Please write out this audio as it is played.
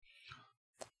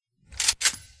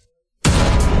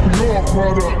York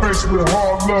product, faced with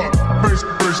hard luck. Faced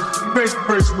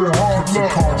with hard Pimps and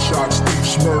luck. card shots,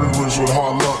 thieves, murderers with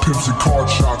hard luck. Pimps and card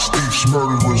shots, thieves,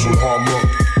 murderers with hard luck.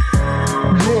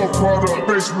 York product,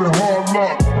 faced with hard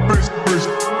luck. Faced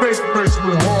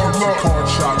with hard Pimps and luck. card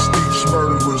shots, thieves,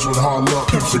 murderers with hard luck.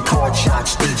 Pimps and card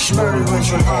shots, thieves,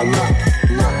 murderers with hard luck.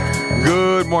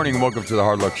 Good morning and welcome to the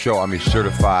Hard Luck Show. I'm your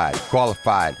certified,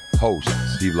 qualified host,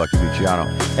 Steve Lucky Luciano.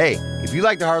 Hey, if you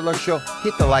like the Hard Luck Show,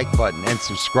 hit the like button and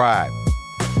subscribe.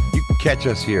 You can catch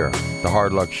us here, the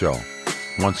Hard Luck Show,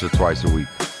 once or twice a week.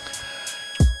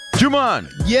 Juman!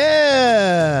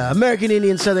 Yeah! American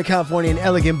Indian, Southern California, and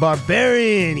elegant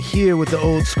barbarian here with the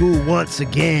old school once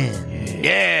again.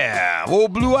 Yeah!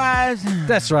 Old blue eyes.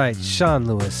 That's right, Sean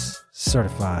Lewis,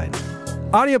 certified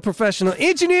audio professional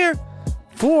engineer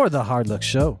for the Hard Luck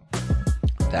Show.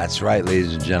 That's right,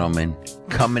 ladies and gentlemen.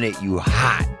 Coming at you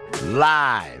hot,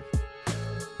 live,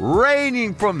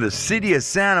 raining from the city of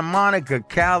Santa Monica,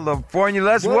 California.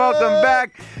 Let's welcome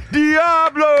back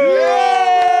Diablo!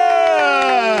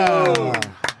 Yeah!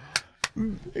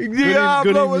 Diablo,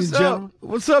 good evening, what's up? gentlemen.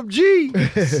 What's up, G?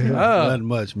 Not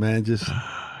much, man. Just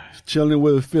chilling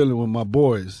with a feeling with my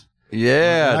boys.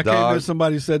 Yeah, I came dog. in,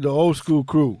 somebody said the old school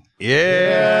crew.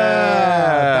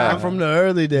 Yeah. Back from the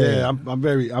early days. Yeah, I'm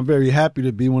very happy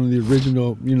to be one of the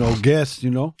original, guests,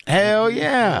 Hell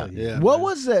yeah. Yeah. What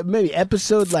was that? Maybe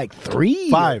episode like 3?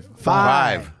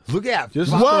 Five. Look at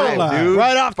Just five, live. dude.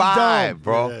 Right off the five, dome.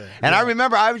 bro. Yeah, and I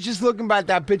remember I was just looking at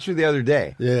that picture the other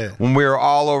day. Yeah. When we were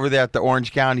all over there at the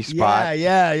Orange County spot.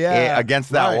 Yeah. Against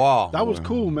that Right. wall. That was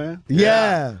cool, man.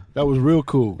 Yeah. That was real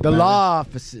cool. The man. law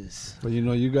offices. But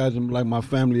you guys are like my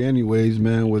family anyways,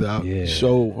 man, without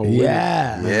show or with it.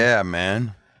 Yeah. Yeah,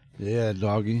 man. Yeah,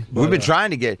 doggy. We've been But, trying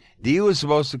to get D was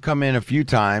supposed to come in a few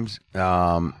times,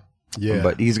 yeah.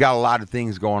 but he's got a lot of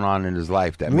things going on in his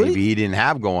life that What maybe do you- he didn't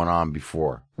have going on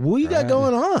before. What you got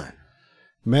going on?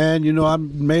 Man, I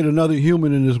made another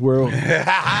human in this world.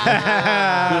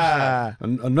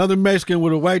 Another Mexican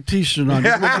with a white T-shirt on.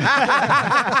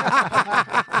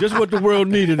 Just what the world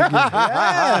needed again.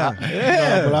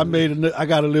 Yeah. But I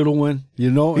got a little one, He's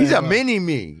and, a mini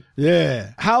me.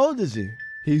 Yeah. How old is he?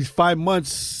 He's 5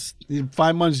 months. He's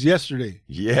 5 months yesterday.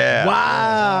 Yeah.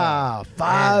 Wow.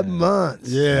 5 months.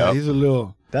 Yeah, Yep. he's a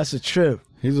little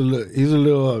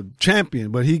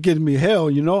champion, but he gives me hell,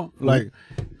 Like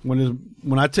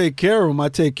when I take care of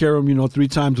him, 3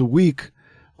 times a week,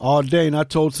 all day. And I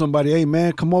told somebody, hey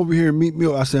man, come over here and meet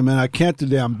me. I said, man, I can't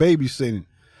today. I'm babysitting.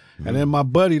 And then my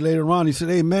buddy later on, he said,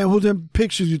 hey man, who's them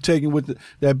pictures you taking with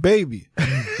that baby?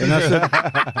 And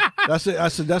I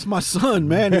said, that's my son,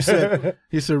 man. He said,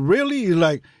 really? He's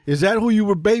like, is that who you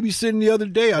were babysitting the other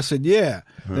day? I said, yeah.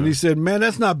 And he said, man,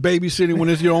 that's not babysitting when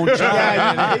it's your own child.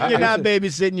 Yeah, you're not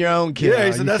babysitting your own kid. Yeah,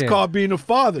 he said, that's called being a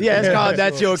father. Yeah, it's called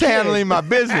that's your It's kid. handling my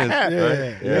business.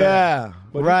 Yeah.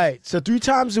 Right. So 3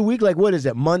 times a week, like what is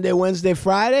it? Monday, Wednesday,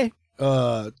 Friday?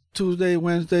 Tuesday,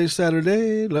 Wednesday,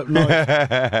 Saturday. No,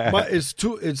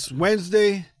 it's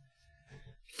Wednesday,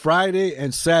 Friday,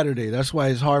 and Saturday. That's why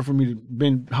it's hard for me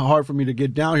to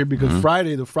get down here because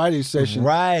the Friday session,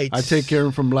 Right. I take care of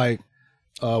him from like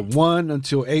 1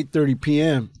 until 8:30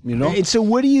 p.m. And so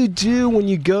what do you do when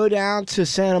you go down to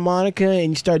Santa Monica and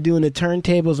you start doing the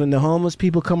turntables when the homeless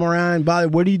people come around and bother?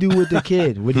 What do you do with the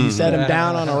kid? Would you set him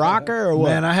down on a rocker or what?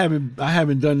 Man, I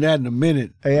haven't done that in a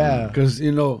minute. Yeah. because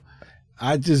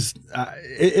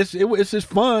it's just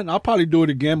fun. I'll probably do it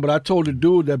again, but I told the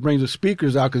dude that brings the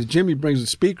speakers out because Jimmy brings the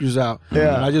speakers out.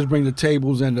 Yeah. And I just bring the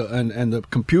tables and the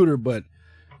computer, but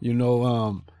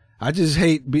I just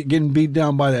hate getting beat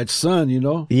down by that sun.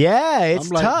 Yeah, it's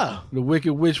I'm like tough. the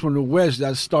Wicked Witch from the West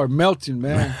that start melting,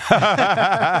 man.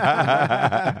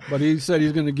 But he said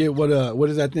he's gonna get what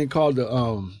is that thing called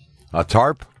A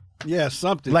tarp? Yeah,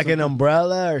 something Like an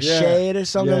umbrella or shade or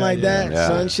something like that, yeah.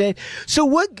 sunshade. So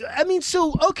what?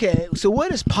 So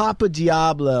what is Papa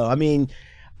Diablo? I mean,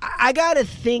 I gotta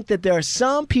think that there are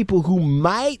some people who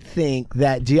might think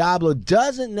that Diablo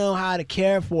doesn't know how to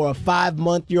care for a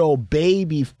 5-month-old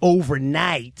baby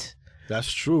overnight. That's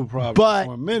true, probably But-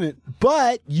 for a minute.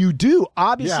 But you do.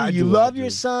 Obviously, Yeah, I you do, love I your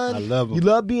do. son. I love him. You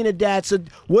love being a dad. So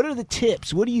what are the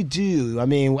tips? What do you do? I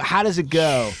mean, how does it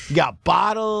go? You got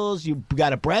bottles? You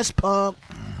got a breast pump?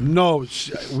 No,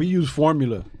 we use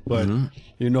formula, but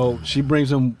she brings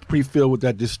them pre-filled with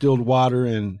that distilled water,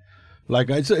 and like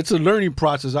it's a learning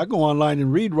process. I go online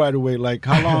and read right away, like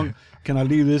how long can I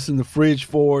leave this in the fridge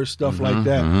for, stuff like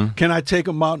that. Can I take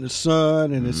him out in the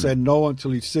sun? And it said no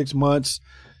until he's 6 months.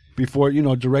 Before,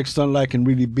 direct sunlight can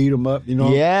really beat him up,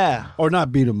 Yeah. Or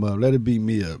not beat him up, let it beat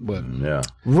me up. But Yeah.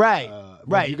 Right.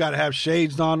 but you got to have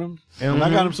shades on him. And I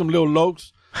got him some little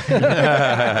lokes.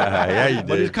 Yeah, you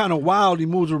But he's did. kind of wild. He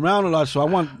moves around a lot, so I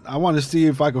want to see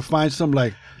if I could find some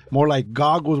like more like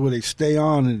goggles where they stay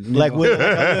on and you Like know. with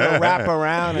like a little wrap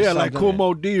around. Or yeah, like something.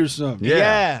 Kumo D or something.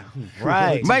 Yeah,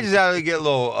 right. You might just have to get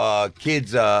little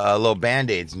kids little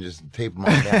Band-Aids and just tape them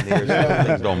on down there so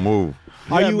things don't move.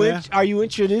 Are Yeah, you man. are you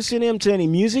introducing him to any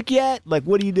music yet? Like,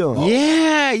 what are you doing?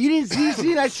 Yeah, you didn't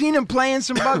see I seen him playing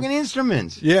some fucking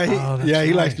instruments. Yeah, that's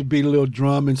he likes right. to beat a little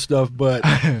drum and stuff, but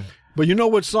but you know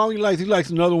what song he likes? He likes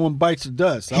another one, Bites the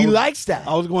Dust. He likes that.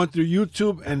 I was going through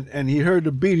YouTube and he heard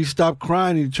the beat. He stopped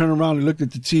crying and he turned around and looked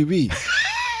at the TV.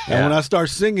 And when I start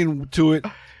singing to it,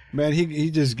 man, he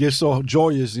just gets so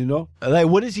joyous, you know. Like,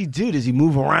 what does he do? Does he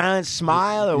move around,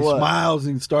 smile, or He what? smiles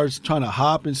and starts trying to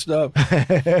hop and stuff.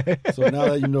 So now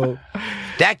that you know,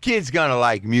 That kid's gonna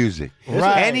like music.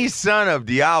 Right. Any son of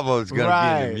Diablo is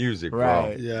gonna be into music, bro.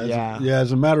 right. yeah,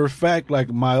 as a matter of fact, like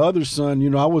my other son, you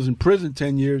know, I was in prison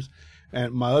 10 years,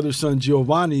 and my other son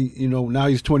Giovanni, you know, now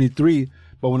he's 23.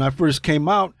 But when I first came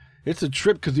out, it's a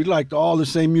trip because he liked all the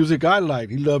same music I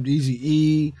liked. He loved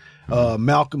Eazy-E,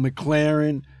 Malcolm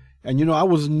McLaren. And, you know, I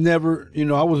was never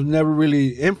really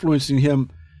influencing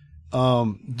him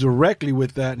directly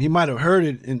with that. He might have heard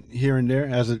it here and there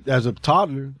as a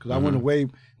toddler because I went away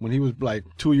when he was like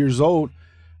 2 years old.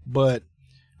 But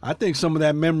I think some of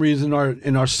that memory is in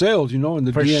our cells, you know, in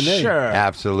the For DNA. sure.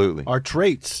 Absolutely. Our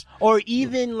traits. Or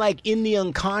even like in the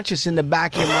unconscious, in the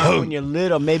back of your mind when you're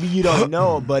little. Maybe you don't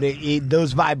know, but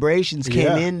those vibrations came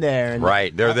Yeah. in there. And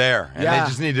Right, they're there, and Yeah. they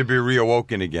just need to be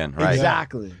reawoken again. Right.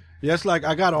 Exactly. Yeah, it's like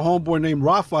I got a homeboy named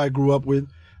Rafa I grew up with.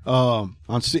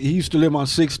 He used to live on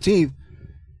 16th.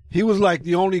 He was like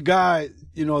the only guy,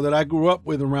 you know, that I grew up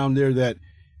with around there that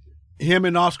him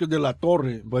and Oscar de la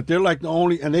Torre, but they're like the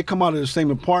only, and they come out of the same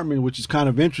apartment, which is kind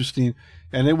of interesting.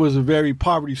 And it was a very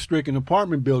poverty-stricken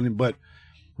apartment building. But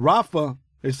Rafa,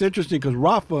 it's interesting because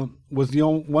Rafa was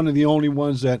one of the only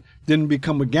ones that didn't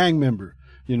become a gang member.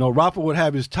 You know, Rafa would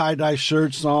have his tie-dye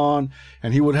shirts on,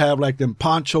 and he would have like them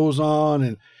ponchos on,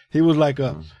 and he was like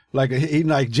he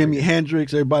like Jimi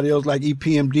Hendrix. Everybody else like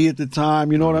EPMD at the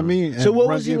time. You know what I mean? So And what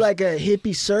Run was he DMC. like, a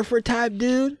hippie surfer type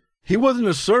dude? He wasn't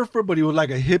a surfer, but he was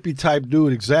like a hippie type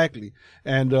dude, exactly.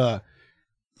 And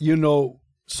you know,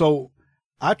 so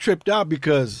I tripped out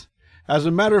because, as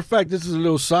a matter of fact, this is a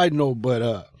little side note,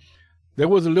 but there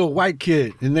was a little white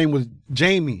kid. His name was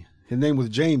Jamie.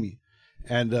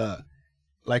 And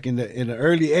like in the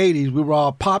early '80s, we were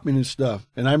all popping and stuff.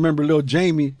 And I remember little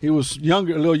Jamie. He was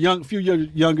younger, a few years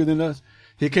younger than us.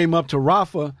 He came up to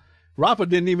Rafa. Rafa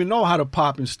didn't even know how to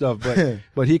pop and stuff,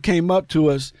 but he came up to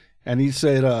us and he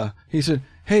said,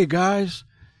 "Hey guys,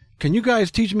 can you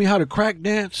guys teach me how to crack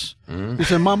dance?" He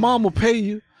said, "My mom will pay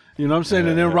you." You know what I'm saying?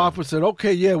 And then Rafa said,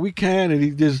 "Okay, yeah, we can."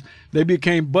 And they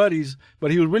became buddies, but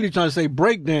he was really trying to say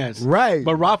break dance. Right.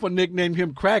 But Rafa nicknamed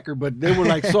him Cracker, but they were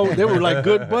like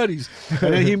good buddies.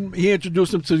 And then he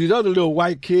introduced them to these other little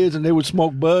white kids, and they would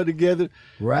smoke bud together.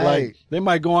 Right. Like they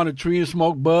might go on a tree and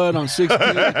smoke bud on 16.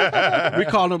 we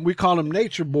call him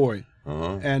Nature Boy.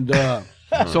 And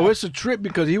so it's a trip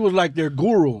because he was like their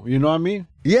guru, you know what I mean?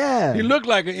 Yeah. He looked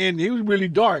like an Indian. He was really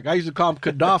dark. I used to call him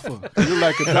Gaddafi. He looked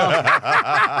like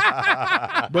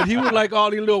Gaddafi. But he was like all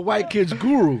these little white kids'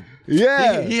 guru.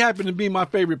 Yeah. He happened to be my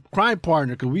favorite crime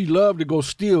partner because we loved to go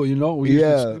steal, you know.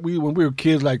 When we were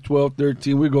kids like 12,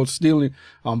 13, we'd go stealing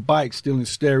on bikes, stealing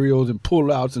stereos and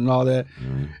pullouts and all that.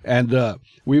 And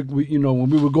we you know, when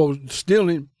we would go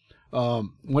stealing,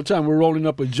 one time we were rolling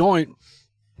up a joint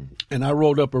and I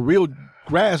rolled up a real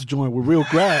grass joint with real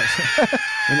grass.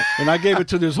 and I gave it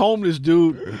to this homeless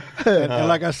dude. And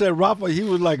like I said, Rafa, he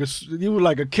was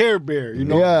like a Care Bear, you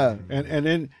know? Yeah. And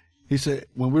then he said,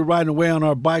 when we're riding away on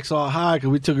our bikes all high, because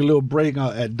we took a little break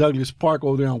at Douglas Park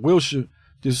over there on Wilshire,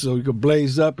 just so we could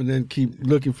blaze up and then keep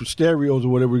looking for stereos or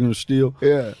whatever we're going to steal.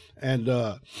 Yeah. And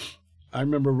I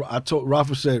remember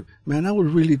Rafa said, "Man, that was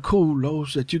really cool,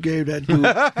 Los, that you gave that dude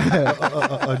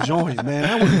a joint, man.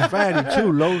 That was fatty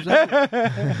too, Los."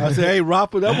 I said, "Hey,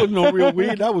 Rafa, that wasn't no real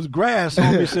weed. That was grass."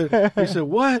 Homie he said,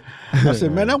 "What?" I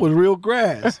said, "Man, that was real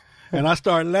grass." And I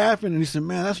started laughing, and he said,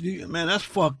 "Man, that's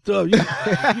fucked up. You cold,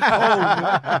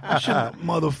 man. You shouldn't,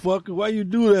 motherfucker. Why you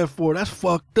do that for? That's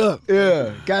fucked up."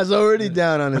 Yeah. Guy's already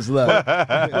down on his luck.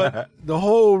 But the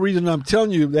whole reason I'm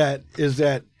telling you that is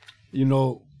that, you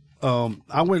know,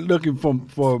 I went looking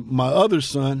for my other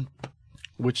son,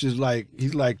 which is like,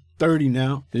 he's like 30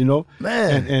 now, you know?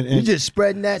 Man, and you just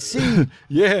spreading that seed.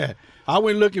 yeah. I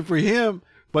went looking for him,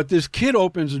 but this kid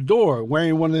opens the door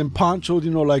wearing one of them ponchos,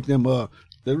 you know, like them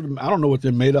I don't know what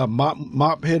they're made of.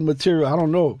 Mop head material. I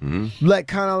don't know. Like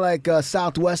kind of like a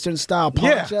Southwestern style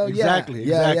poncho. Exactly.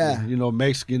 You know,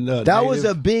 Mexican. That was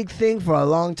a big thing for a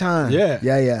long time.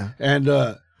 Yeah.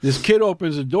 And this kid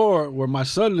opens the door where my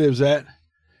son lives at,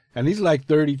 and he's like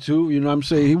 32. You know what I'm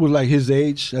saying? He was like his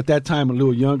age at that time, a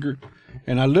little younger.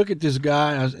 And I look at this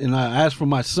guy, and I ask for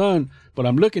my son, but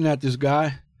I'm looking at this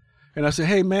guy, and I said,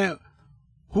 "Hey man,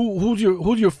 who's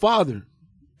your father?"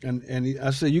 And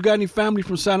I said, "You got any family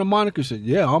from Santa Monica?" He said,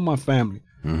 "Yeah, all my family."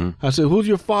 I said, "Who's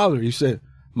your father?" He said,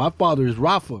 "My father is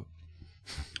Rafa."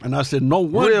 And I said, "No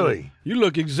wonder. Really? You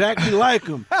look exactly like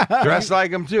him." Dressed like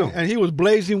him too. And he was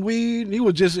blazing weed. He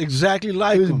was just exactly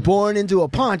like He was him. born into a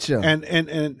poncho.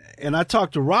 And I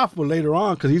talked to Rafa later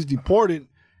on because he's deported.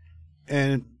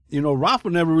 And, you know, Rafa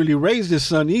never really raised his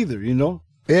son either, you know.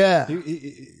 Yeah.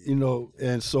 You know,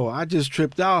 and so I just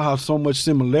tripped out how so much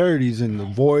similarities in the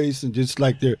voice and just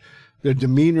like their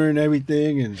demeanor and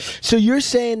everything. And So you're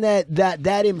saying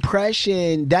that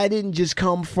impression, that didn't just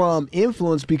come from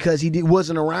influence because he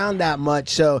wasn't around that much.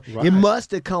 So it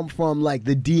must have come from like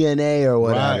the DNA or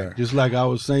whatever. right, just like I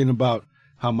was saying about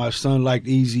how my son liked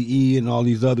Eazy-E and all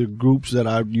these other groups that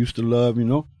I used to love, you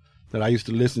know, that I used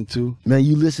to listen to. Man,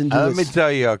 you listen to Let me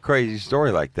tell you a crazy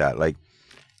story like that. Like,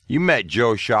 you met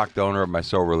Joe Shock, the owner of My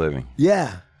Sober Living.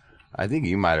 Yeah. I think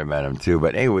you might have met him too.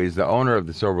 But anyways, the owner of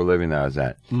the Sober Living that I was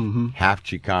at, half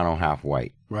Chicano, half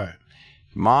white. Right.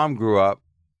 Mom grew up,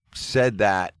 said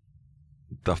that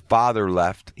the father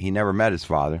left. He never met his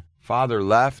father. Father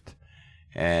left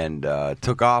and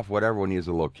took off, whatever, when he was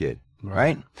a little kid.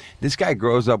 Right? This guy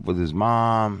grows up with his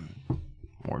mom,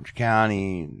 Orange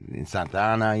County, in Santa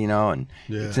Ana, you know, and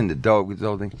it's into dope, this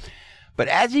whole thing. But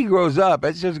as he grows up,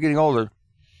 as he starts getting older,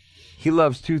 he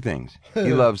loves two things.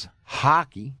 He loves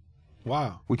hockey.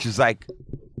 Wow. Which is like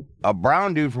a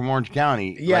brown dude from Orange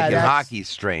County. Yeah, like in hockey is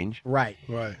strange. Right.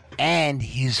 Right. And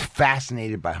he's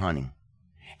fascinated by hunting.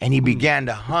 And he began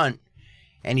to hunt.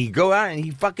 And he go out and he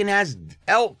fucking has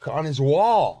elk on his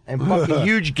wall. And fucking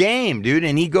huge game, dude.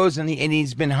 And he goes and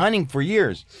he's been hunting for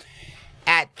years.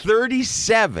 At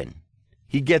 37,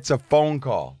 he gets a phone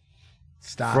call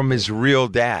from his real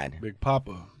dad. Big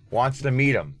Papa. Wants to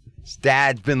meet him. His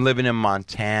dad's been living in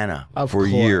Montana for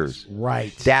years.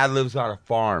 Right. Dad lives on a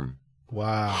farm.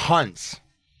 Wow. Hunts.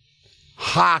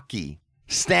 Hockey.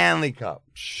 Stanley Cup.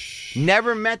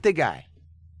 Never met the guy.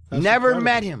 Never incredible.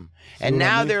 met him. And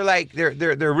now they're like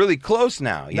they're really close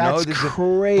now. You know, That's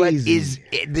crazy.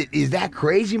 But is that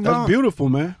crazy, bro? That's beautiful,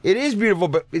 man. It is beautiful,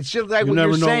 but it's just like what never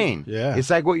you're know. saying. Yeah. It's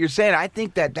like what you're saying. I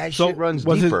think that shit runs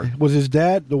deeper. Was his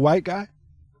dad the white guy?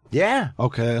 Yeah.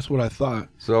 Okay, that's what I thought.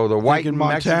 So the white in and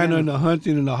Montana Mexican, and the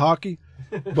hunting and the hockey.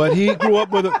 But he grew up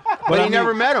with a. but he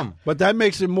never met him. But that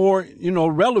makes it more, you know,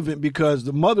 relevant because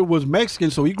the mother was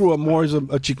Mexican, so he grew up more as a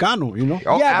Chicano, you know.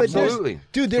 Oh, yeah, absolutely.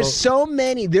 But there's so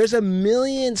many. There's a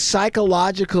million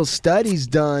psychological studies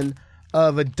done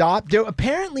of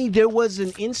apparently there was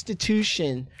an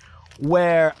institution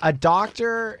where a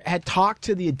doctor had talked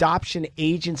to the adoption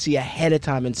agency ahead of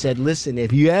time and said, listen,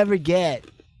 if you ever get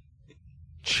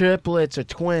triplets or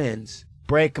twins,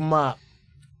 break them up.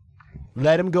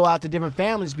 Let them go out to different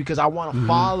families because I want to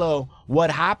follow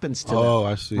what happens to them. Oh,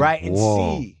 I see. Right? And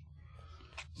see.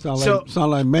 Sound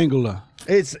like Mangala.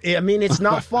 It's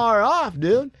not far off,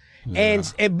 dude. Yeah.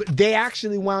 And they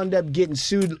actually wound up getting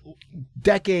sued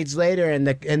decades later, and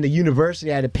the university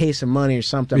had to pay some money or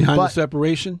something. Behind the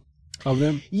separation of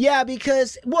them? Yeah,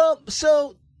 because,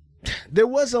 so there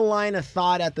was a line of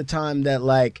thought at the time that,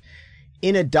 like,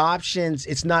 in adoptions,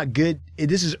 it's not good.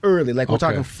 This is early. Like, we're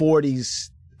talking 40s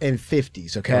and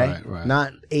 50s, okay? Right.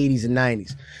 Not 80s and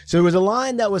 90s. So there was a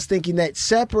line that was thinking that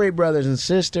separate brothers and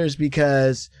sisters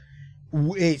because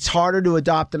it's harder to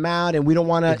adopt them out and we don't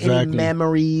want any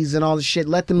memories and all this shit.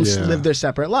 Let them live their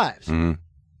separate lives. Mm-hmm.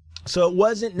 So it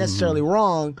wasn't necessarily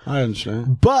wrong. I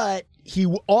understand. But he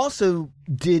also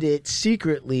did it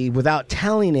secretly without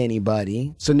telling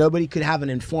anybody, so nobody could have an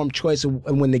informed choice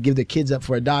when they give their kids up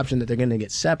for adoption that they're going to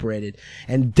get separated.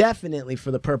 And definitely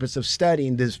for the purpose of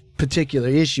studying this particular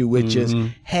issue, which is,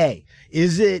 hey,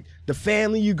 is it the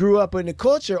family you grew up in, the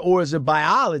culture, or is it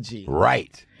biology?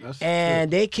 Right.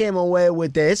 And they came away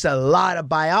with that. It's a lot of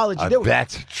biology.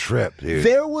 That's a trip, dude.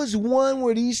 There was one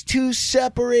where these two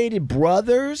separated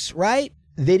brothers, right?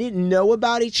 They didn't know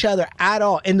about each other at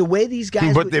all. And the way these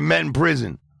guys... But they met in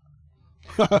prison.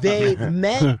 They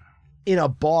met in a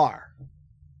bar.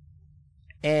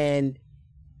 And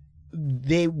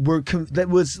they were... That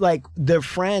was like their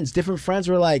friends. Different friends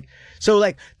were like... So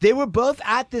like they were both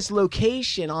at this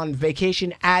location on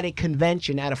vacation at a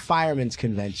convention, at a fireman's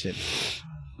convention.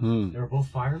 They were both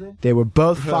firemen? They were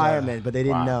both firemen, but they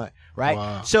didn't know it. right?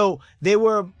 Wow. So they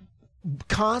were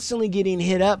constantly getting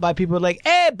hit up by people like,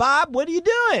 "Hey, Bob, what are you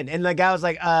doing?" And the guy was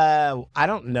like, "I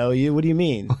don't know you. What do you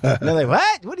mean?" And they're like,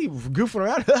 "What? What are you goofing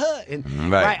around?"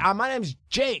 And, Right. my name's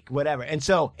Jake, whatever. And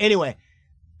so anyway,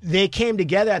 they came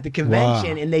together at the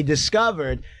convention and they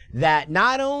discovered that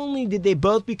not only did they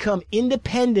both become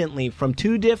independently from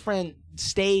two different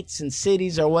states and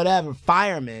cities or whatever,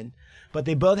 firemen, but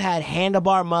they both had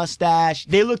handlebar mustache.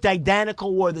 They looked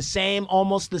identical, wore the same,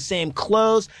 almost the same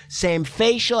clothes, same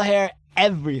facial hair,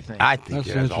 everything. I think That's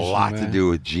it has a interesting, lot to man. do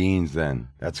with genes. Then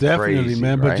that's Definitely, crazy,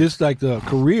 man. right? But just like the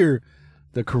career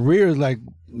is like,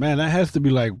 man, that has to be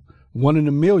like 1 in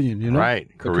a million, you know? Right.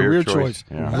 The Career career choice. choice.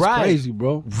 Yeah. That's Right. crazy,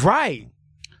 bro. Right.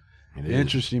 It is.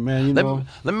 Interesting, man. You Let, know,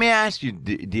 let me ask you,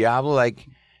 Diablo, like,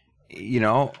 you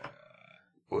know,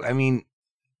 I mean,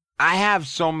 I have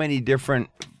so many different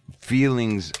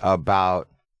feelings about,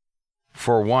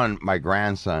 for one, my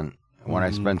grandson, when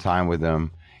I spend time with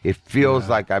him, it feels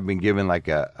like I've been given like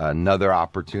another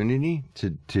opportunity to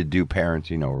do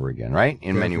parenting over again, right?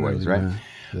 In many ways, right? man.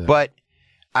 Yeah. But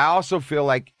I also feel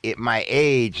like at my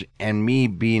age and me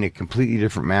being a completely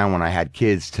different man when I had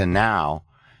kids to now,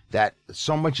 that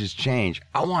so much has changed.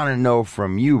 I want to know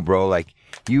from you, bro, like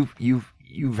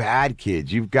you've had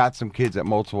kids, you've got some kids at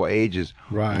multiple ages.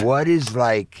 Right. What is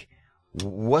like,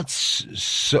 what's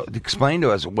so, explain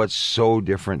to us what's so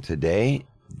different today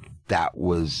that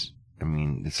was, I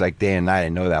mean, it's like day and night, I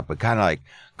know that, but kind of like,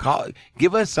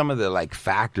 give us some of the like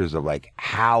factors of like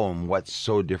how and what's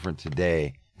so different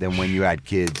today than when you had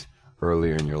kids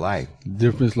earlier in your life.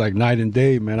 difference like night and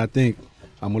day, man. I think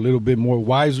I'm a little bit more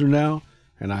wiser now,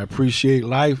 and I appreciate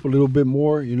life a little bit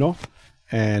more, you know.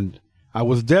 And I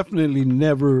was definitely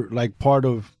never like part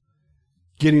of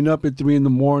getting up at 3 a.m.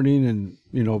 and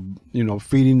you know,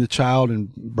 feeding the child and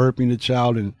burping the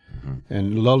child and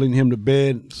lulling him to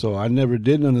bed. So I never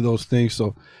did none of those things.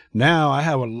 So now I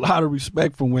have a lot of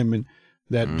respect for women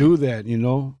that do that, you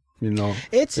know.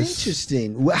 It's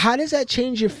interesting. How does that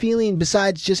change your feeling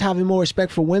besides just having more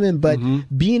respect for women, but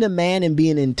being a man and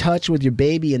being in touch with your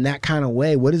baby in that kind of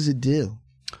way? What does it do?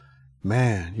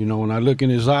 Man, you know, when I look in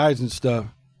his eyes and stuff,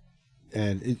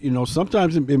 and it, you know,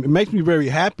 sometimes it makes me very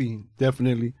happy,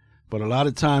 definitely, but a lot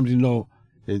of times, you know,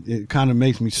 it kind of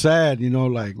makes me sad, you know,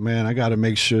 like, man, I got to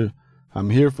make sure I'm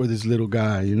here for this little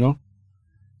guy, you know,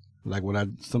 like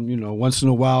when you know, once in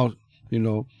a while, you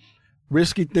know,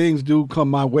 risky things do come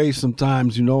my way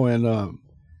sometimes, you know, and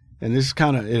this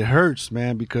kind of, it hurts,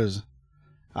 man, because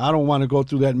I don't want to go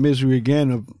through that misery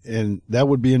again, and that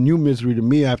would be a new misery to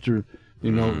me after,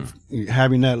 you know,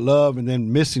 having that love and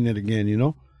then missing it again, you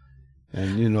know,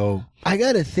 and you know, I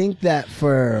gotta think that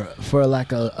for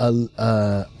like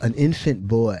an infant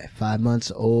boy, 5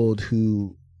 months old,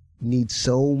 who needs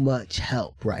so much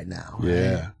help right now, right?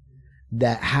 yeah,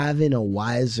 that having a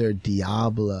wiser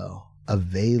Diablo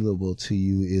available to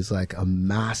you is like a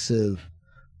massive,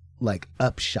 like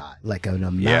upshot, like a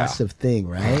massive thing,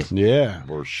 right? yeah.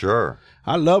 For sure.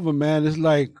 I love him, man. It's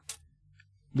like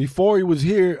before he was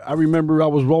here, I remember I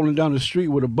was rolling down the street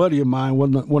with a buddy of mine,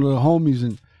 one of the homies,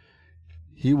 and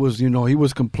he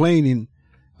was complaining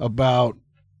about,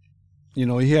 you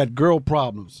know, he had girl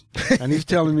problems, and he's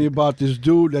telling me about this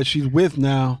dude that she's with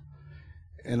now,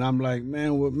 and I'm like,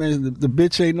 man, the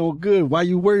bitch ain't no good. Why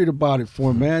you worried about it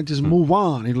for, man? Just move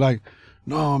on. He's like,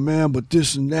 no, man, but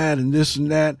this and that and this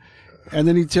and that, and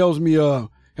then he tells me, and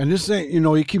this ain't, you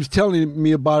know, he keeps telling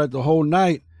me about it the whole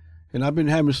night. And I've been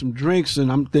having some drinks, and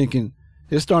I'm thinking,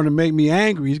 it's starting to make me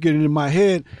angry. He's getting in my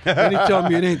head. Then he telling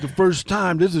me it ain't the first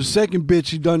time. This is the second bitch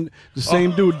he done, the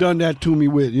same dude done that to me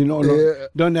with, you know,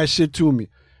 done that shit to me.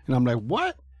 And I'm like,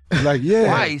 what? He's like, yeah.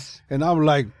 Twice. And I'm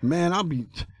like, man,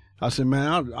 I said,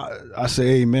 man, I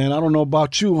say, hey, man, I don't know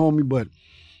about you, homie, but,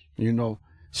 you know,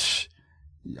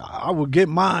 I will get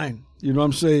mine. You know what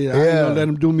I'm saying? I ain't gonna let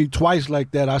him do me twice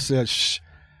like that. I said, shh.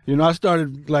 You know, I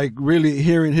started like really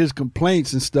hearing his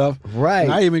complaints and stuff. Right.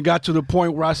 And I even got to the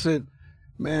point where I said,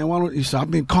 man, why don't you say,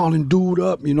 I've been calling dude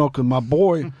up, you know, because my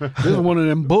boy, this is one of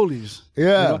them bullies. Yeah.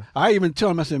 You know? I even tell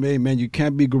him, I said, hey, man, you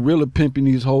can't be gorilla pimping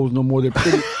these hoes no more. They're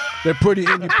pretty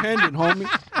independent, homie.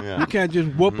 Yeah. You can't just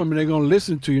whoop them and they're going to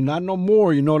listen to you. Not no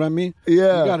more, you know what I mean?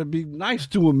 Yeah. You got to be nice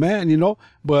to them, man, you know?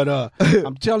 But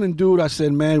I'm telling dude, I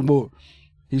said, man, well,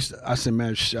 I said,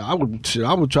 man, I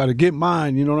would try to get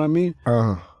mine, you know what I mean?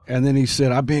 Uh-huh. And then he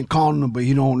said, I've been calling him, but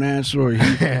he don't answer. Or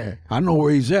I know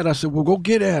where he's at. I said, well, go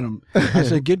get at him. I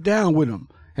said, get down with him.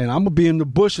 And I'm going to be in the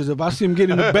bushes. If I see him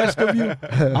getting the best of you,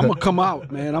 I'm going to come out,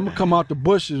 man. I'm going to come out the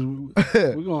bushes.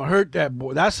 We're going to hurt that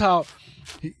boy. That's how,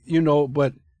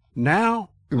 but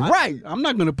now, right. I'm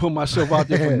not going to put myself out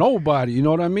there for nobody. You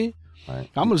know what I mean? Right.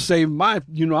 I'm gonna save my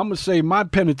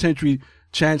penitentiary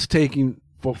chance taking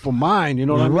for mine. You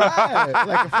know what I mean? Right,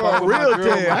 like for a real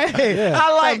thing. Hey,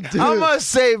 I'm gonna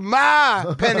save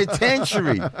my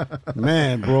penitentiary.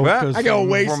 Man, bro. Well, 'cause- I gotta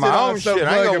waste For it my on own some shit. I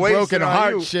ain't gonna fucking waste broken it on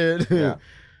heart you. shit. Yeah.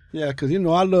 Yeah, because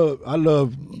I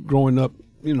love growing up,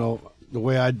 the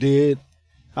way I did.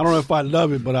 I don't know if I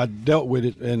love it, but I dealt with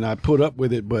it and I put up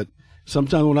with it. But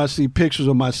sometimes when I see pictures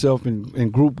of myself in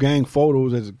group gang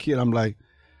photos as a kid, I'm like,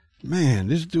 man,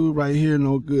 this dude right here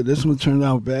no good. This one turned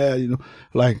out bad.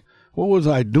 Like, what was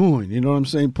I doing? You know what I'm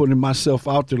saying? Putting myself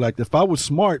out there. Like, if I was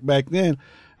smart back then,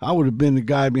 I would have been the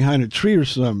guy behind a tree or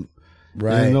something.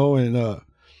 Right. And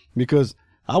because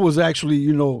I was actually,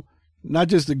 not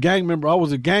just a gang member, I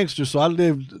was a gangster. So I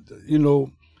lived,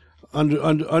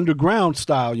 underground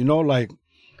style,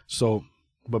 so,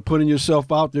 but putting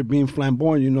yourself out there, being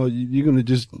flamboyant, you're going to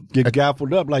just get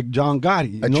gaffled up like John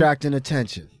Gotti. Attracting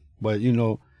attention. But,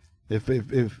 if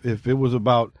it was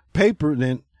about paper,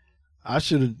 then I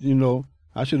should have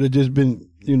just been,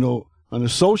 an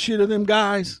associate of them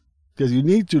guys, because you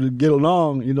need to get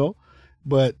along,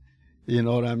 but you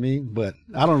know what I mean? But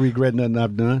I don't regret nothing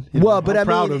I've done. I'm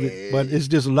proud of it, but it's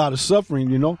just a lot of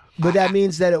suffering, But that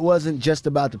means that it wasn't just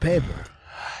about the paper.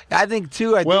 I think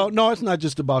too. No, it's not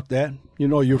just about that.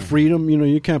 Your freedom.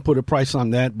 You can't put a price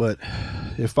on that. But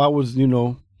if I was,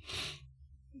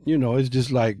 it's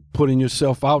just like putting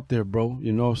yourself out there, bro.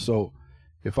 So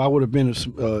if I would have been,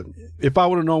 if I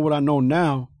would have known what I know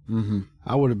now,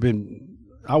 I would have been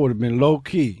low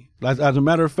key. As a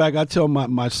matter of fact, I tell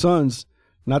my sons,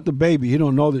 not the baby, he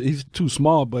don't know that he's too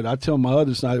small. But I tell my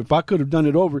other son, if I could have done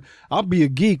it over, I'll be a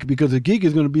geek, because a geek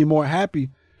is going to be more happy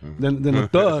than a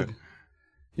thug.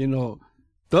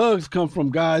 Thugs come from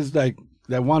guys that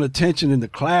want attention in the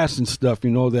class and stuff,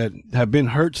 that have been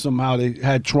hurt somehow. They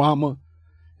had trauma,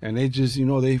 and they just,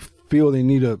 they feel they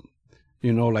need to,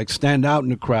 like stand out in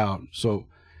the crowd. So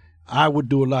I would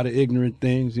do a lot of ignorant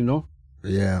things,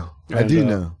 Yeah, I And, do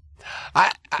know.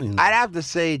 I'd have to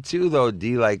say too, though,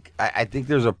 D. Like I think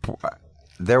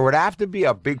there would have to be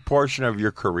a big portion of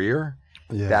your career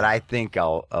that I think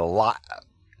a lot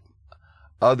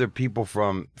other people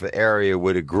from the area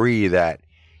would agree that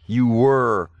you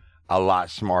were a lot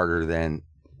smarter than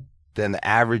the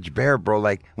average bear, bro.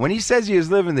 Like when he says he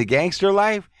was living the gangster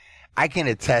life, I can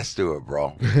attest to it,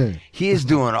 bro. He is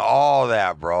doing all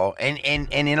that, bro. And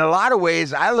in a lot of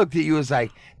ways, I looked at you as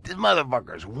like, this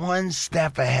motherfucker's one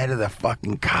step ahead of the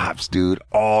fucking cops, dude,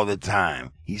 all the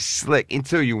time. He's slick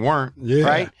until you weren't,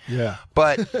 right? Yeah.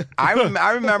 But I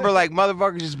remember like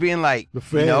motherfuckers just being like,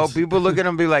 people look at him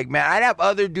and be like, man, I'd have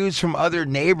other dudes from other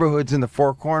neighborhoods in the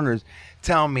Four Corners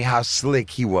telling me how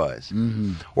slick he was.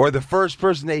 Mm-hmm. Or the first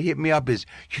person they hit me up is,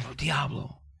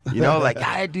 Diablo. Like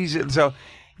I had these. So,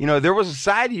 there was a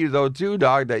side of you though too,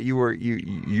 dog, that you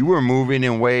were moving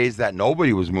in ways that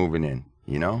nobody was moving in.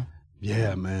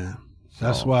 Yeah, man.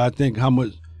 That's why I think how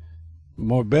much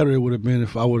more better it would have been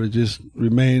if I would have just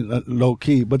remained low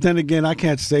key. But then again, I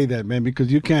can't say that, man,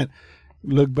 because you can't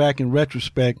look back in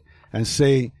retrospect and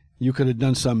say you could have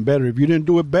done something better. If you didn't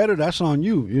do it better, that's on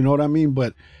you. You know what I mean?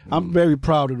 But I'm very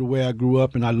proud of the way I grew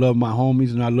up, and I love my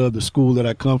homies, and I love the school that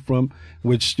I come from,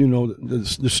 which,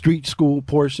 the street school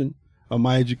portion of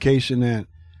my education. And,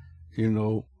 I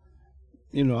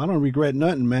don't regret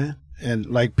nothing, man. And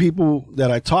like people that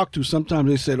I talk to, sometimes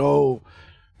they said, "Oh,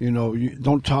 you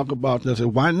don't talk about that." I said,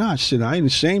 "Why not? Shit, I ain't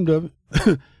ashamed of it."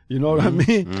 You know what I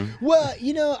mean? Mm-hmm. Well,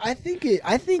 I think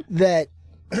that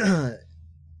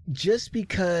just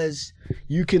because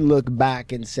you can look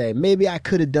back and say maybe I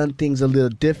could have done things a little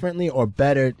differently or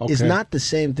better is not the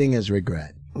same thing as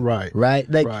regret. Right. Like,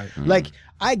 Mm-hmm. like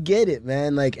I get it,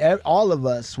 man. Like all of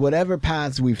us, whatever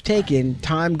paths we've taken,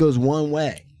 time goes one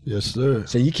way. Yes, sir.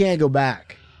 So you can't go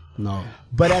back. No.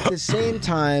 But at the same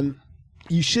time,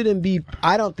 you shouldn't be,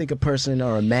 I don't think a person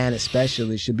or a man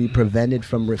especially should be prevented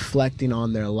from reflecting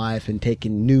on their life and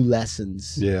taking new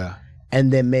lessons. Yeah.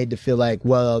 And then made to feel like,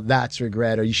 well, that's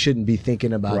regret, or you shouldn't be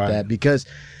thinking about that, because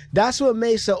that's what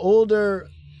makes an older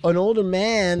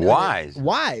man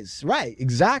wise. Right,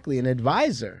 exactly, an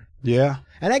advisor. Yeah.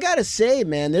 And I gotta say,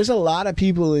 man, there's a lot of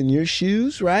people in your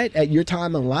shoes, right, at your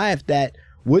time in life that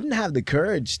wouldn't have the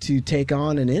courage to take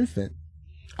on an infant.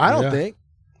 I don't think.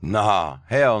 Nah,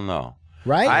 hell no.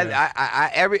 Right?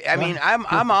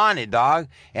 I'm on it, dog,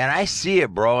 and I see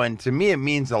it, bro. And to me, it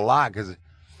means a lot because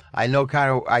I know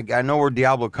I know where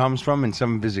Diablo comes from and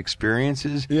some of his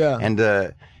experiences. Yeah. And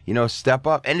step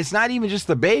up. And it's not even just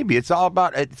the baby. It's all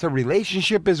about it's a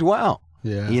relationship as well.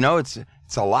 Yeah.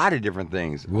 It's a lot of different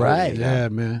things. Right. Yeah,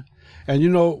 man. And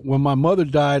when my mother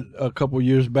died a couple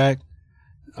years back,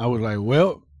 I was like,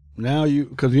 well, Now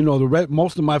because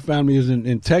most of my family is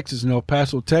in Texas, in El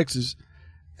Paso, Texas,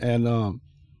 and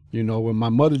when my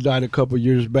mother died a couple of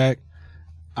years back,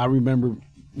 I remember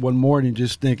one morning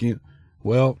just thinking,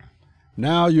 well,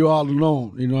 now you're all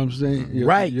alone. You know what I'm saying?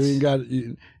 Right. You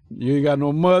ain't got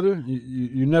no mother.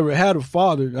 You never had a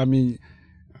father. I mean,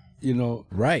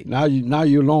 right. Now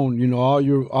you're alone. All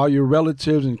your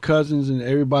relatives and cousins and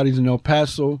everybody's in El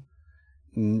Paso.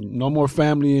 No more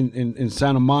family in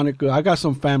Santa Monica. I got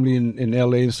some family in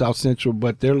LA and South Central,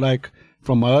 but they're like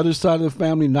from my other side of the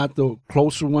family, not the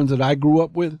closer ones that I grew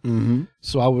up with. Mm-hmm.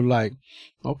 So I was like,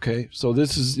 okay, so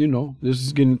this is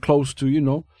getting close to,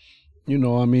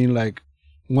 I mean, like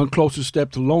one closer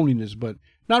step to loneliness, but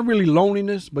not really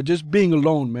loneliness, but just being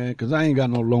alone, man, because I ain't got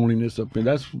no loneliness up there.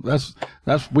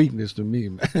 That's weakness to me,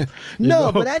 man.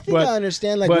 But I think I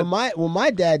understand. Like when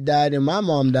my dad died and my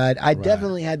mom died, I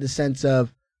definitely had the sense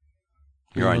of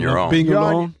you're on your own. Being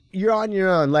alone. You're on your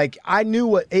own. Like I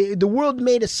knew the world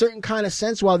made a certain kind of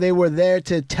sense while they were there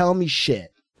to tell me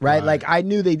shit. Right? Like I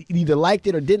knew they either liked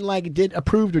it or didn't like it,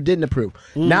 approved or didn't approve.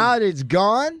 Now that it's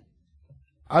gone,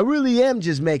 I really am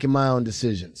just making my own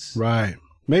decisions. Right.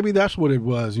 Maybe that's what it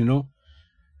was,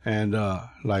 and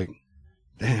like,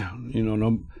 damn,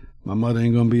 my mother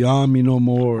ain't gonna be on me no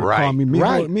more. Or call me mijo,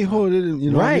 right.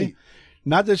 I mean?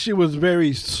 Not that she was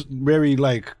very, very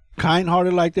like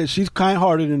kind-hearted like that. She's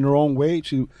kind-hearted in her own way.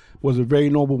 She was a very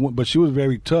noble woman, but she was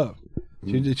very tough.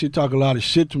 She talked a lot of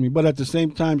shit to me, but at the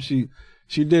same time, she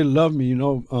did love me,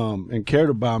 and cared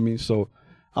about me. So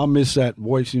I'll miss that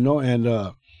voice,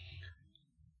 and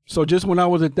so just when I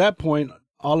was at that point.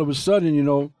 All of a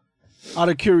sudden, out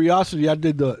of curiosity, I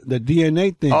did the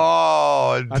DNA thing.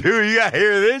 Oh, dude, you gotta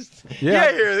hear this. Yeah. You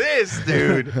gotta hear this,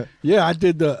 dude. Yeah, I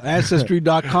did the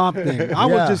Ancestry.com thing. I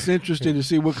was just interested to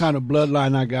see what kind of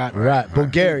bloodline I got. Right,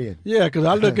 Bulgarian. Yeah, because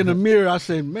I look in the mirror, I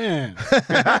say, man.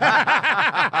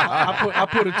 I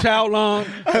put a towel on,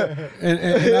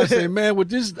 and I say, man,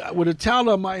 with a towel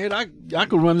on my head, I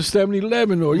could run a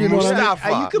 7-Eleven or, what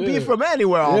I mean? You could be from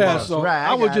anywhere almost. Yeah, so right,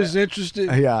 I was just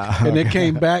interested. Yeah. And it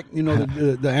came back,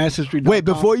 the Ancestry.com. Wait,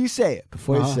 before you say it,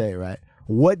 right?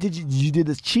 What did you do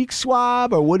this cheek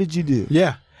swab or what did you do?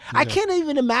 Yeah. I can't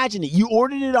even imagine it. You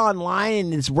ordered it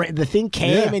online and the thing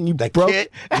came and you the broke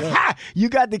kit. it. You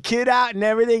got the kit out and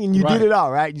everything and you did it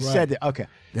all, right? You said it. Okay.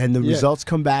 Then the results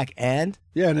come back and?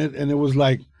 Yeah, and it was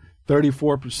like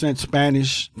 34%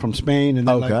 Spanish from Spain and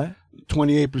then like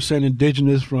 28%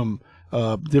 indigenous from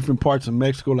different parts of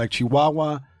Mexico like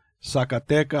Chihuahua,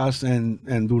 Zacatecas,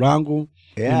 and Durango.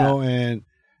 Yeah. And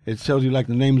it tells you like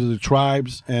the names of the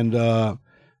tribes and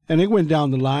it went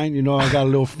down the line. I got a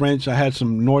little French. I had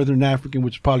some Northern African,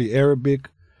 which is probably Arabic,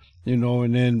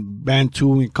 and then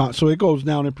Bantu. So it goes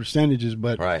down in percentages,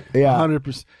 but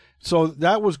 100%. So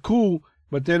that was cool.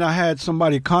 But then I had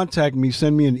somebody contact me,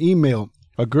 send me an email.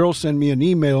 A girl sent me an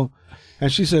email, and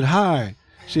she said, "Hi."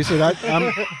 She said,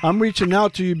 I'm reaching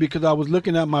out to you because I was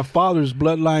looking at my father's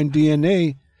bloodline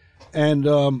DNA, and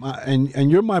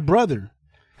you're my brother.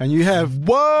 And you have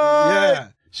what? Yeah,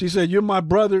 she said you're my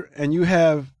brother, and you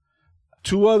have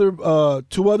two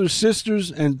other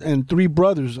sisters and 3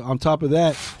 brothers on top of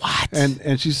that. What?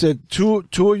 And she said two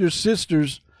of your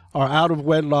sisters are out of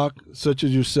wedlock, such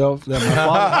as yourself. That my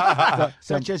father,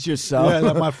 such as yourself. Yeah,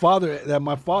 that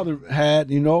my father had.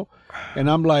 And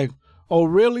I'm like, oh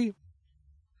really?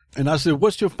 And I said,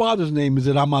 what's your father's name? Is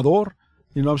it Amador?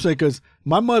 You know what I'm saying? Because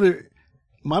my mother,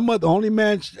 the only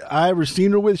man I ever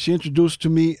seen her with, she introduced to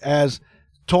me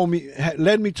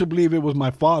led me to believe it was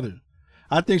my father.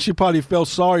 I think she probably felt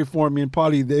sorry for me and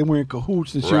probably they were in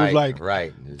cahoots and she was like,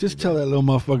 just tell that little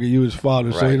motherfucker you his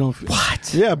father so he don't feel.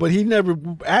 What? Yeah, but he never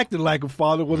acted like a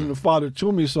father, wasn't a father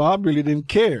to me, so I really didn't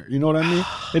care. You know what I mean?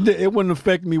 It wouldn't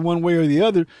affect me one way or the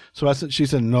other. So she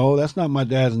said, no, that's not my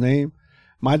dad's name.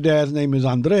 My dad's name is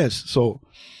Andres. So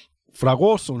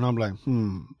Fragoso. And I'm like,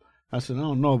 I said, I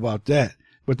don't know about that.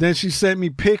 But then she sent me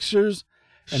pictures,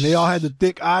 and they all had the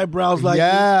thick eyebrows like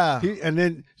me. And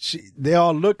then they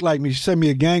all looked like me. She sent me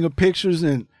a gang of pictures,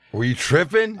 and were you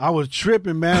tripping? I was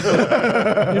tripping, man.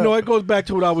 But, it goes back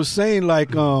to what I was saying. Like,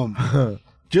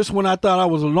 just when I thought I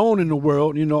was alone in the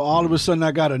world, all of a sudden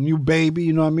I got a new baby.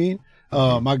 You know what I mean?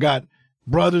 I got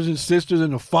brothers and sisters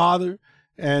and a father,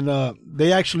 and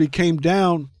they actually came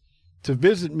down to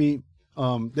visit me.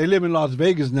 They live in Las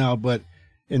Vegas now, but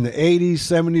in the 80s,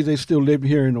 70s, they still live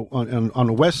here on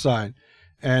the west side.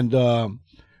 And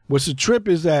what's the trip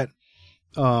is that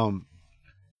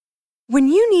When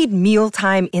you need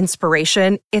mealtime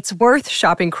inspiration, it's worth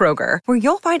shopping Kroger, where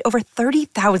you'll find over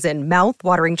 30,000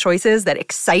 mouth-watering choices that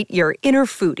excite your inner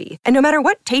foodie. And no matter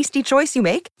what tasty choice you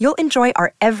make, you'll enjoy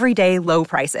our everyday low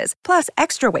prices, plus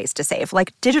extra ways to save,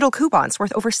 like digital coupons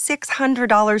worth over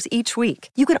 $600 each week.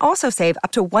 You can also save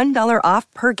up to $1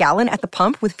 off per gallon at the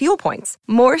pump with fuel points.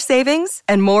 More savings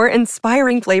and more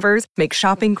inspiring flavors make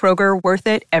shopping Kroger worth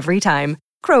it every time.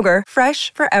 Kroger,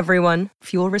 fresh for everyone.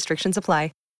 Fuel restrictions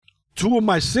apply. 2 of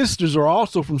my sisters are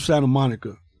also from Santa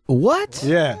Monica. What?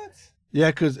 Yeah.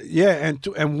 Yeah,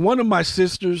 and one of my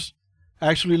sisters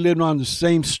actually lived on the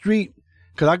same street.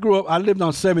 Because I lived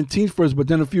on 17th first, but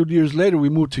then a few years later we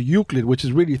moved to Euclid, which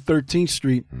is really 13th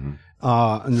Street, in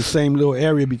the same little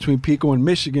area between Pico and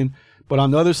Michigan. But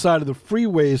on the other side of the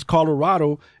freeway is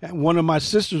Colorado, and one of my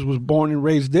sisters was born and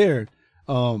raised there.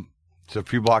 It's a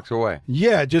few blocks away.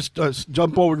 Yeah, just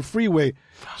jump over the freeway.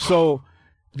 So...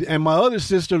 And my other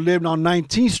sister lived on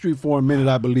 19th Street for a minute,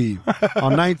 I believe.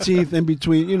 On 19th, in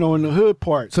between, in the hood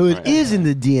part. So it is in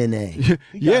the DNA.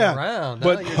 Yeah. Around,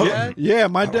 but your dad? yeah,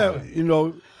 my dad,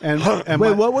 and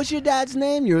Wait, what was your dad's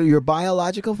name? Your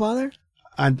biological father?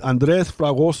 Andres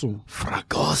Fragoso.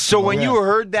 So when you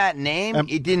heard that name,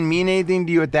 it didn't mean anything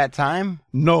to you at that time?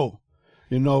 No.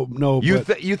 No.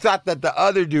 You thought that the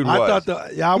other dude was.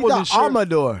 I wasn't sure.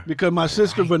 Amador. Because my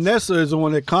sister Vanessa is the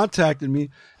one that contacted me.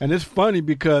 And it's funny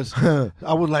because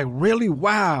I was like, really?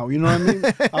 Wow. You know what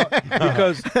I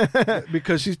mean?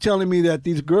 Because she's telling me that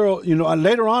these girls,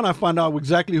 later on I found out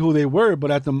exactly who they were.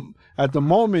 But at the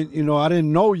moment, I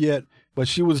didn't know yet. But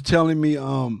she was telling me,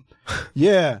 your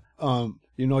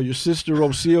sister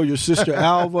Rocio, your sister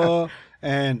Alva,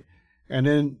 and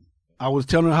then I was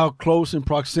telling her how close in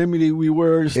proximity we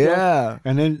were and stuff. Yeah.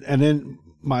 And then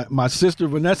my sister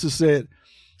Vanessa said,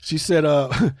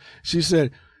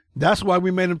 that's why we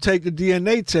made him take the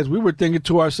DNA test. We were thinking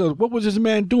to ourselves, what was this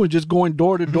man doing? Just going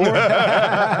door to door?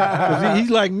 'Cause he's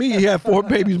like me. He had 4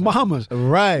 babies mamas.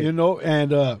 Right. And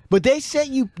But they sent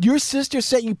you, your sister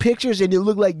sent you pictures and it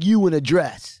looked like you in a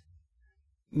dress.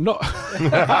 no,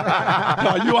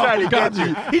 you almost got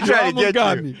me. He tried to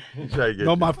get me. He tried to get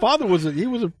No, you. my father was a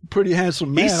pretty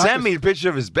handsome man. He sent me a picture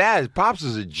of his badge. His pops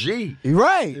is a G.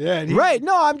 Right. Yeah, right.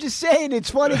 No, I'm just saying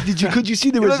it's funny. Could you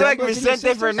see the You look like resemblance? in your Vicente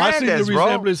sisters? Fernandez. I see the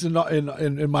bro. resemblance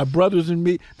in my brothers and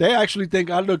me. They actually think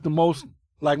I look the most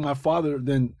like my father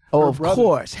than Oh, her of brother.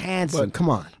 course, handsome. But- Come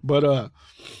on. But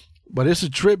it's a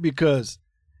trip because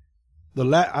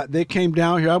they came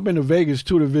down here. I've been to Vegas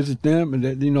too to visit them, and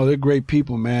they're great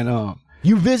people, man.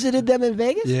 You visited them in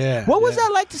Vegas? Yeah, What was yeah.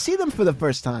 that like to see them for the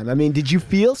first time? I mean, did you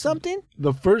feel something?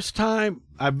 The first time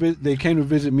they came to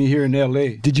visit me here in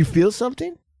L.A. Did you feel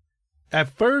something? At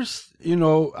first,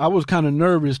 I was kind of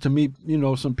nervous to meet,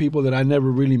 some people that I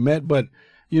never really met, but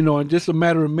in just a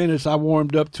matter of minutes, I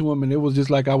warmed up to them, and it was just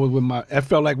like I was with I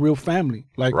felt like real family.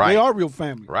 Like Right. they are real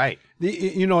family. Right.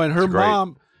 And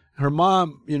her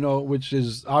mom, which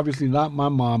is obviously not my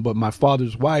mom, but my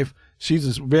father's wife,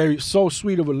 she's so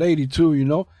sweet of a lady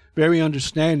too, very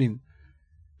understanding.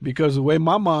 Because the way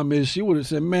my mom is, she would have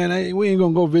said, man, we ain't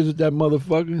going to go visit that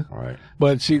motherfucker. All right.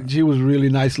 But she was a really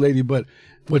nice lady. But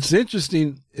what's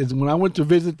interesting is when I went to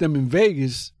visit them in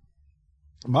Vegas,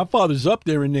 my father's up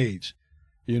there in age,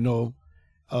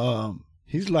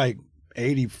 he's like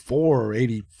 84 or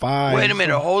 85. Wait a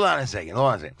minute. Hold on a second.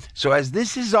 So as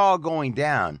this is all going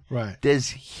down, Right. does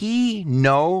he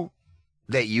know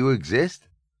that you exist?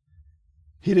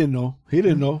 He didn't know.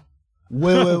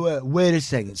 Wait a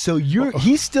second. So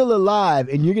he's still alive,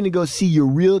 and you're gonna go see your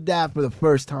real dad for the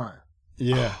first time.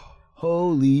 Yeah.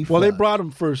 Holy. Well, they fuck. brought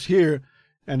him first here,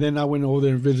 and then I went over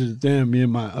there and visited them, me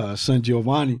and my son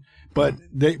Giovanni. But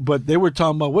they were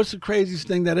talking about what's the craziest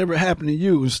thing that ever happened to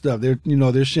you and stuff.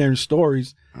 They're sharing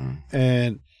stories,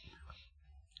 and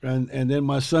then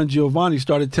my son Giovanni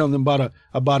started telling them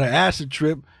about an acid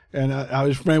trip. And I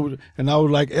was friend with, and I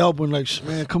was like elbowing, like,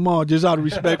 man, come on, just out of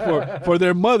respect for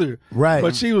their mother. Right.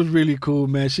 But she was really cool,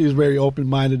 man. She was very open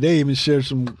minded. They even shared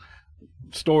some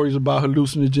stories about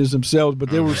hallucinogens themselves, but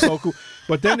they were so cool.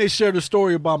 But then they shared a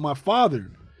story about my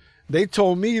father. They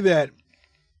told me that.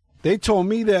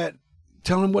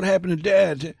 Tell him what happened to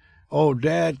Dad. Oh,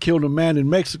 Dad killed a man in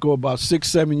Mexico about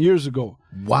 6-7 years ago.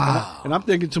 Wow. And I'm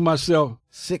thinking to myself,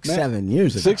 6-7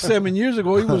 years ago. 6-7 years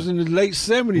ago, he was in his late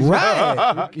 70s.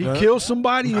 Right. He killed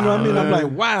somebody, you know what I mean? I'm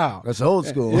like, wow. That's old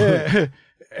school. Yeah.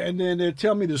 And then they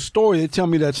tell me the story. They tell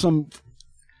me that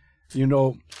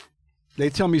they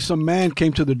tell me some man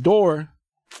came to the door.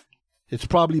 It's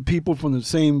probably people from the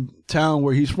same town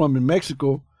where he's from in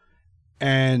Mexico.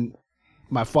 And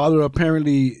my father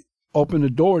apparently opened the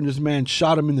door and this man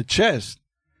shot him in the chest.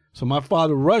 So my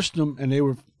father rushed him and they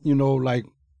were like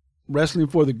wrestling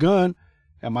for the gun,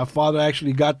 and my father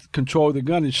actually got control of the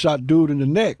gun and shot dude in the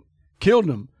neck, killed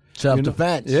him.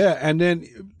 Self-defense. Yeah, and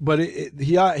then, but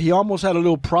he almost had a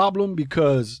little problem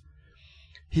because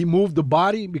he moved the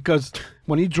body, because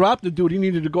when he dropped the dude, he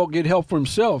needed to go get help for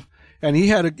himself. And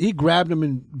he grabbed him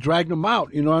and dragged him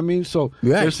out, you know what I mean? So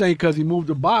they're saying because he moved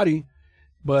the body,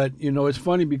 but, it's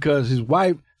funny because his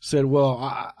wife said,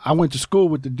 well, I went to school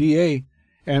with the DA,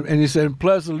 and he said,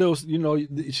 plus a little,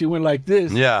 she went like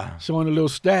this, showing a little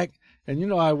stack,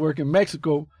 and I work in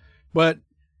Mexico, but,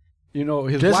 his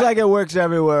just wife, like it works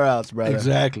everywhere else, brother.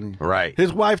 Exactly. Right.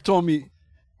 His wife told me,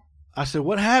 I said,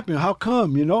 what happened? How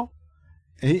come,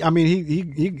 And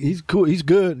he's cool, he's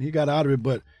good, he got out of it,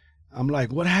 but I'm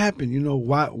like, what happened?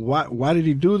 Why did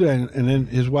he do that? And then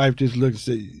his wife just looked and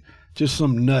said, just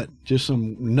some nut,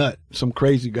 some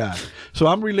crazy guy. So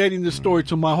I'm relating this story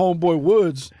to my homeboy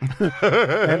Woods.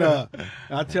 And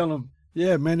I tell him,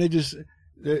 yeah, man,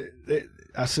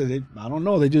 I said, I don't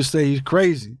know. They just say he's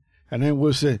crazy. And then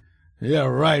Woods said, yeah,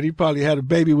 right. He probably had a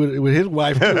baby with his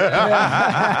wife, too.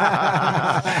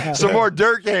 Some more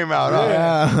dirt came out.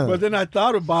 Yeah. But then I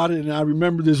thought about it, and I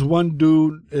remember this one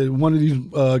dude in one of these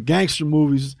gangster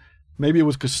movies. Maybe it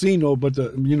was Casino, but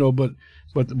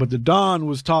the Don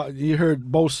was taught. He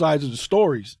heard both sides of the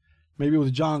stories. Maybe it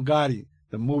was John Gotti,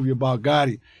 the movie about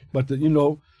Gotti. But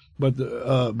the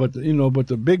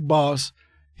big boss,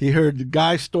 he heard the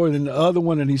guy's story and the other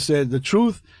one, and he said the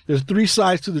truth. There's three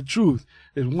sides to the truth.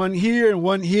 There's one here and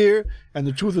one here, and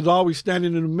the truth is always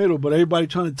standing in the middle, but everybody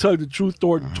trying to tug the truth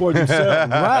towards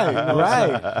themselves.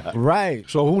 Right.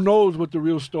 So who knows what the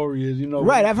real story is,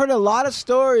 Right. I've heard a lot of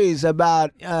stories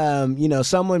about,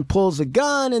 someone pulls a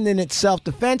gun and then it's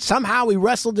self-defense. Somehow we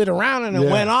wrestled it around and it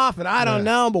went off, and I don't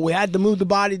know, but we had to move the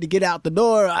body to get out the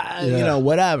door,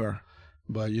 whatever.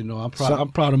 But,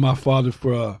 I'm proud of my father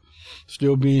for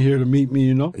still being here to meet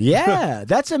me, Yeah,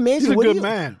 that's amazing. He's a good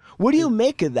man. What do you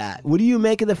make of that? What do you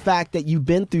make of the fact that you've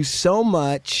been through so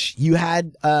much, you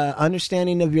had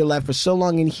understanding of your life for so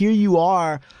long, and here you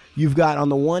are, you've got on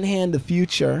the one hand the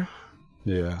future,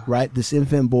 right, this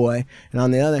infant boy, and on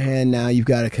the other hand now you've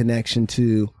got a connection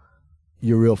to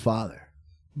your real father.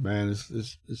 Man,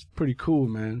 it's pretty cool,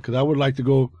 man, because I would like to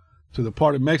go to the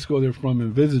part of Mexico they're from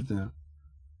and visit them.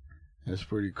 That's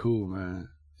pretty cool, man,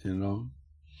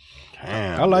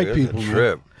 Damn, I like dude, people, that's a man.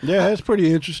 trip. Yeah, that's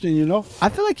pretty interesting, I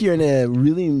feel like you're in a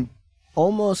really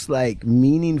almost like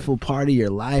meaningful part of your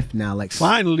life now. Like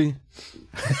finally.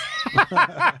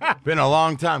 Been a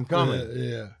long time coming.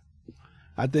 Yeah.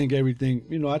 I think everything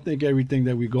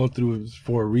that we go through is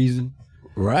for a reason.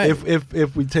 Right.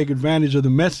 If we take advantage of the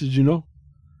message,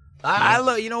 I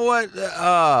love, you know what?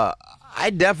 I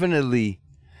definitely,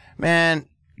 man,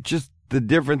 just the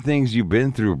different things you've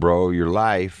been through, bro, your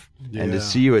life, and to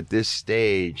see you at this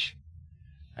stage.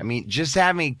 I mean, just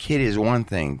having a kid is one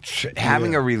thing.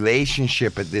 Having a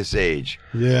relationship at this age,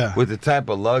 with the type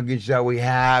of luggage that we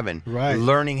have, and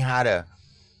learning how to,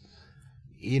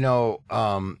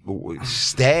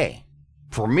 stay.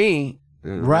 For me,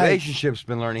 the relationship's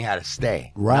been learning how to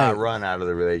stay, not run out of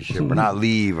the relationship, or not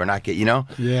leave, or not get,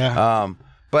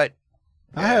 But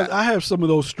I have some of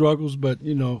those struggles, but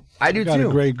I do got too.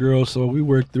 a great girl, so we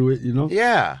work through it.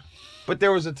 Yeah, but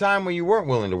there was a time when you weren't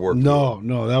willing to work. No,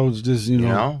 that was just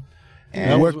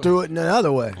and work through it in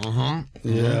another way.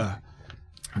 Yeah,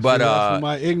 but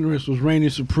my ignorance was reigning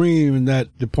supreme in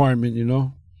that department.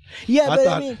 Yeah,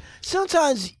 I mean,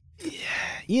 sometimes.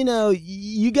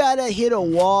 You gotta hit a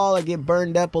wall or get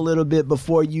burned up a little bit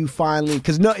before you finally,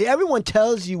 because everyone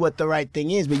tells you what the right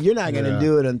thing is, but you're not gonna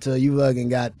do it until you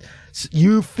fucking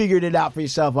you figured it out for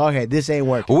yourself. Okay, this ain't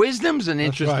working. Wisdom's an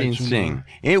interesting thing.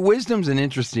 Wisdom's an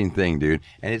interesting thing, dude,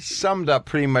 and it's summed up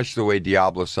pretty much the way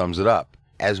Diablo sums it up,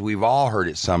 as we've all heard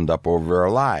it summed up over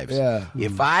our lives. Yeah.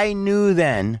 If I knew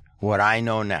then what I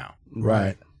know now,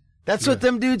 right? That's what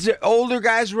them dudes, older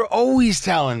guys, were always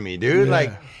telling me, dude. Yeah.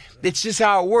 Like. It's just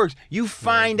how it works. You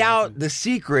find out the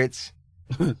secrets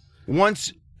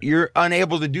once you're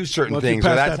unable to do certain things. You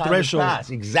pass that's that how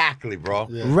threshold. Exactly, bro.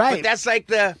 Yeah. Right. But that's like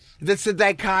that's the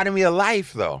dichotomy of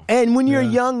life, though. And when you're a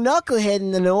young knucklehead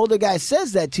and an older guy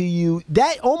says that to you,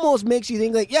 that almost makes you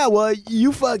think like, yeah, well,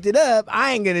 you fucked it up.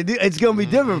 I ain't gonna do. It's gonna be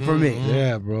different for me.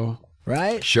 Yeah, bro.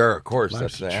 Right. Sure, of course.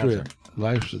 Life's that's the a trip. answer.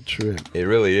 Life's a trip. It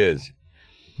really is.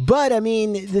 But I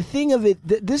mean, the thing of it,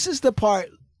 this is the part,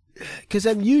 because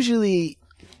I'm usually.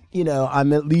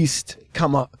 I'm at least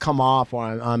come off, or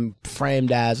I'm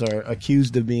framed as or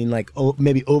accused of being like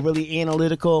maybe overly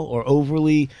analytical or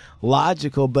overly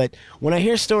logical. But when I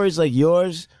hear stories like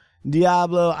yours,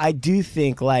 Diablo, I do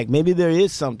think like maybe there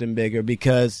is something bigger,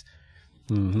 because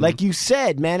Like you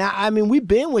said, man. I mean, we've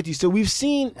been with you, so we've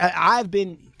seen.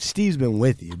 Steve's been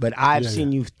with you, but I've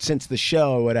seen you since the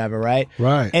show or whatever, right?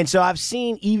 Right. And so I've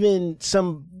seen even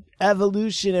some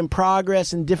evolution and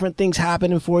progress and different things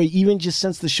happening for you, even just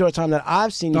since the short time that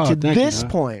I've seen you to this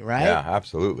point, right? Yeah,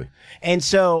 absolutely. And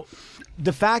so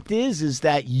the fact is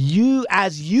that you,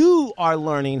 as you are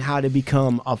learning how to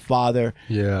become a father,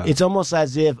 it's almost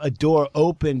as if a door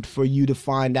opened for you to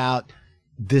find out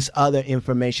this other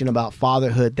information about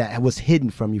fatherhood that was hidden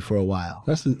from you for a while.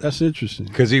 That's interesting.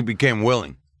 Because he became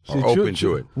willing or open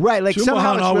to it. Right, like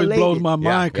somehow it's always related. blows my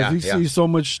mind because he sees so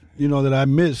much, that I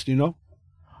missed,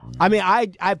 I mean, I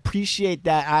appreciate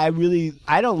that. I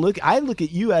look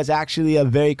at you as actually a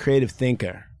very creative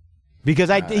thinker. Because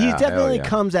he definitely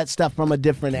comes at stuff from a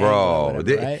different angle. Or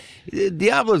whatever, right?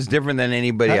 Diablo's different than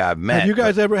anybody I've met. Have you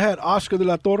guys ever had Oscar de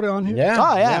la Torre on here? Yeah.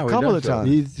 Oh, yeah, a couple of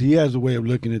times. He has a way of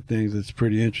looking at things that's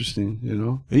pretty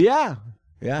interesting, Yeah.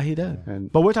 Yeah, he does.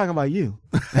 But we're talking about you.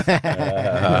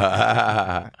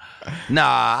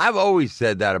 Nah, I've always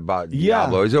said that about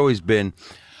Diablo. He's always been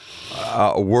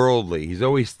worldly. He's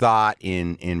always thought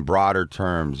in broader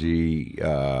terms. He,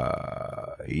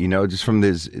 just from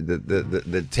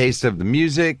the taste of the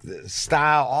music, the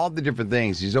style, all the different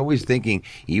things. He's always thinking,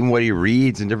 even what he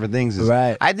reads and different things.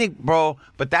 Right. I think, bro,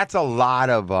 but that's a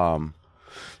lot of,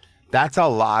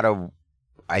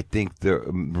 I think, the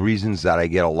reasons that I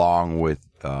get along with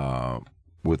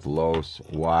Los,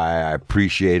 why I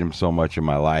appreciate him so much in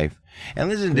my life. And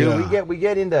listen, dude, we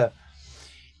get into.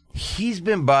 He's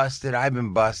been busted. I've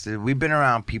been busted. We've been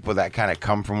around people that kind of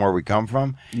come from where we come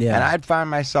from. Yeah. And I'd find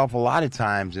myself a lot of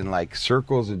times in like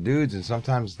circles of dudes, and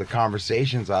sometimes the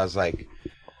conversations I was like,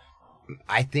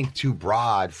 I think too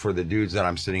broad for the dudes that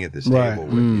I'm sitting at this table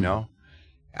with,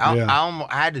 I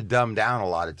had to dumb down a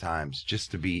lot of times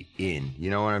just to be in. You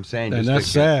know what I'm saying? And just that's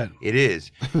sad. It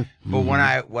is. But when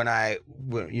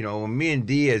me and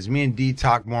D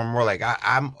talk more and more, like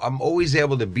I'm always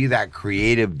able to be that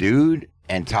creative dude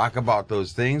and talk about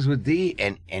those things with D,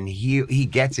 and he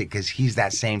gets it because he's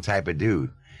that same type of dude.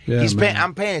 Yeah,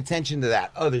 I'm paying attention to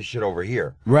that other shit over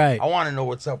here. Right. I want to know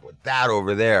what's up with that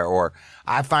over there. Or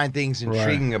I find things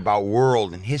intriguing about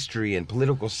world and history and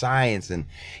political science and,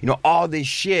 all this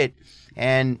shit.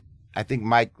 And I think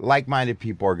like-minded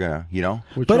people are going to,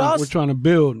 We're trying to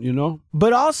build,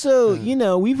 But also,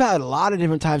 we've had a lot of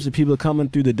different types of people coming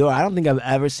through the door. I don't think I've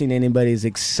ever seen anybody as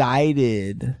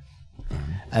excited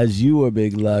as you were,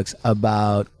 Big Lux,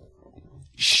 about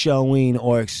showing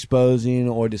or exposing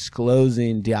or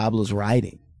disclosing Diablo's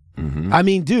writing. Mm-hmm. I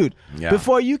mean, dude,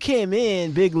 before you came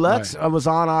in, Big Lux was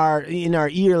in our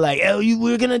ear like, "Oh,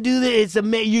 we're gonna do this.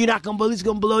 You're not gonna believe it's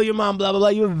gonna blow your mind." Blah blah blah.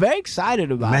 You were very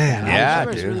excited about that. Yeah,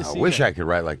 dude. Really I wish I could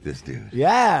write like this, dude.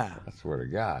 Yeah, I swear to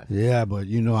God. Yeah, but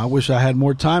I wish I had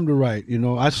more time to write.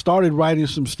 I started writing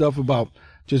some stuff about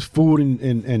just food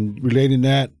and relating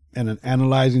that and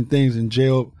analyzing things in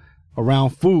jail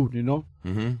around food.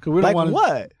 Mm-hmm. Cause we don't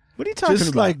what? What are you talking about?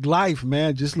 Just like life,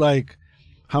 man. Just like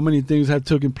how many things have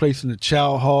taken place in the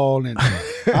chow hall, and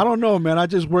I don't know, man. I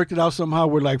just worked it out somehow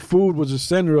where like food was the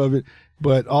center of it,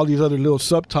 but all these other little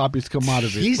subtopics come out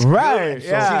of it. He's right.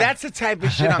 Yeah. See, that's the type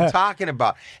of shit I'm talking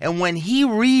about. And when he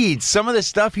reads some of the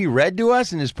stuff he read to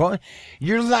us in his poem,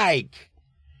 you're like,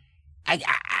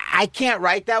 I can't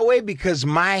write that way because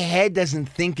my head doesn't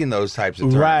think in those types of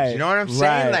terms. Right. You know what I'm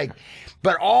saying? Like.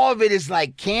 But all of it is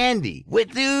like candy.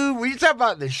 Dude, when you talk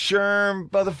about the Sherm,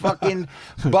 motherfucking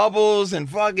bubbles and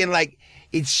fucking like,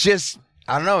 it's just,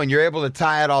 I don't know, and you're able to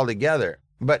tie it all together.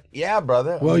 But yeah,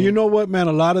 brother. Well, you know what, man?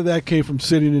 A lot of that came from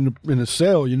sitting in a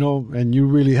cell, and you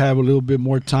really have a little bit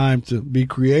more time to be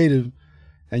creative,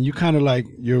 and you kind of like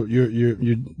you're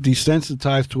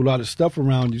desensitized to a lot of stuff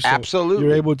around you. So absolutely,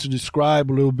 you're able to describe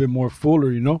a little bit more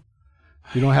fuller, You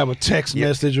don't have a text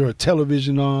message or a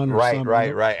television on. Or something,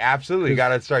 right. Absolutely. You got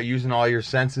to start using all your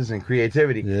senses and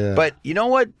creativity. Yeah. But you know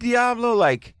what, Diablo?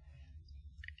 Like,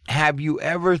 have you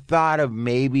ever thought of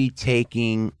maybe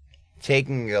taking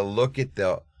a look at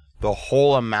the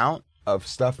whole amount of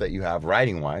stuff that you have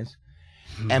writing-wise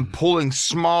and pulling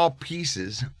small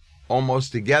pieces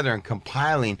almost together and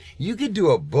compiling? You could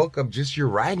do a book of just your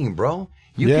writing, bro.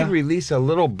 You could release a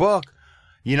little book.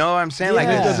 You know what I'm saying? Like,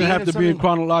 it doesn't have to be in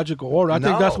chronological order. I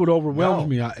think that's what overwhelms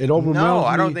me. It overwhelms me. No,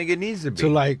 I don't think it needs to be. So,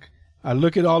 like, I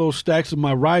look at all those stacks of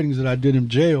my writings that I did in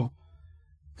jail,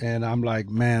 and I'm like,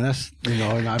 man, that's,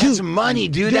 that's money,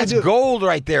 dude. That's gold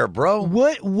right there, bro.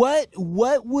 What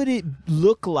would it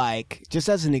look like, just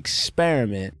as an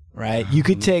experiment, right? You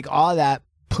could take all that,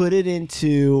 put it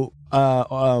into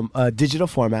a digital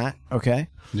format, okay?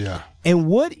 Yeah. And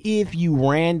what if you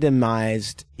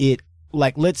randomized it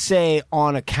like let's say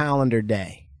on a calendar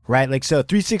day, right? Like so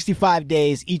 365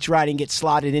 days, each writing gets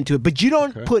slotted into it, but you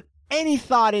don't put any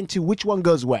thought into which one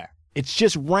goes where. It's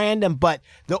just random, but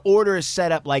the order is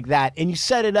set up like that. And you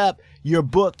set it up, your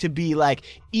book, to be like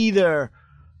either,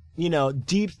 you know,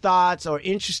 deep thoughts or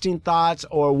interesting thoughts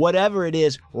or whatever it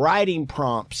is, writing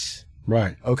prompts.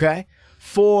 Right. Okay?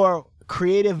 For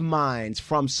creative minds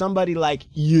from somebody like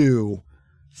you,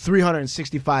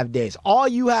 365 days. All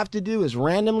you have to do is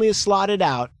randomly slot it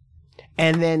out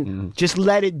and then just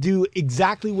let it do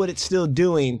exactly what it's still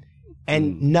doing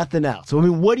and nothing else. So, I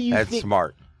mean, what do you think? That's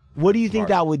smart. What do you think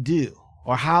that would do?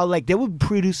 Or how, like, that would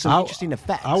produce some interesting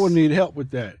effects? I would need help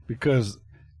with that because,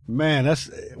 man, that's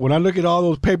when I look at all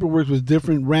those paperwork with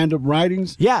different random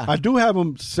writings. Yeah. I do have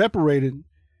them separated.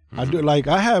 I do, like,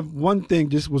 I have one thing,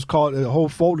 just was called a whole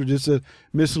folder, just said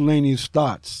miscellaneous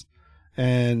thoughts.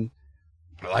 And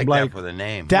I like that for the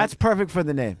name. That's perfect for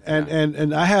the name.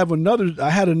 And I had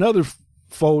another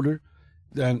folder.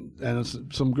 And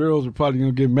some girls are probably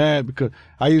gonna get mad because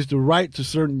I used to write to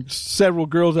several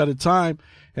girls at a time,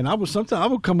 and I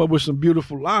would come up with some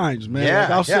beautiful lines, man. Yeah, like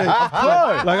I'll say,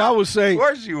 like I would say, of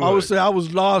course you would. I would say I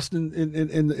was lost in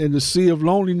the sea of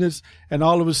loneliness, and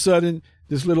all of a sudden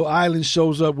this little island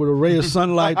shows up with a ray of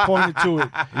sunlight pointed to it.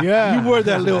 Yeah, you were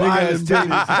that little island, baby.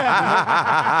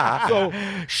 So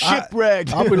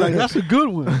shipwrecked. I'll be like, that's a good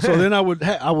one. So then I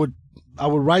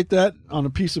would write that on a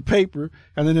piece of paper,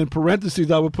 and then in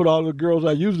parentheses, I would put all the girls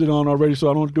I used it on already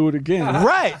so I don't do it again.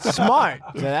 Right. Smart.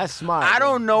 Yeah, that's smart. I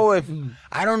don't know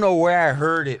where I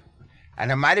heard it.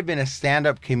 And it might have been a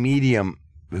stand-up comedian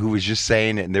who was just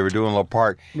saying it, and they were doing a little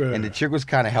part. Yeah. And the chick was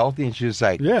kind of healthy, and she was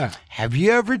like, Yeah. have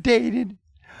you ever dated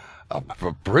a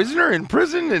prisoner in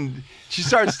prison? And she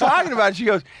starts talking about it. She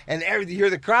goes, and you hear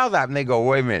the crowd laugh, and they go,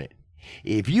 wait a minute.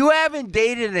 If you haven't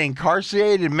dated an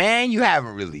incarcerated man, you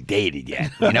haven't really dated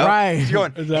yet. You know? Right. She's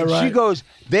going, Is that and right? she goes,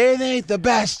 they ain't the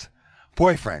best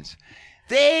boyfriends.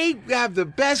 They have the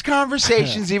best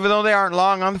conversations, even though they aren't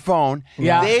long on the phone.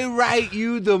 Yeah. They write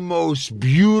you the most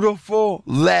beautiful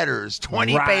letters,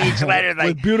 20-page letters. Like,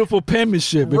 with beautiful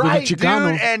penmanship. If right, it's dude.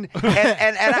 Chicano.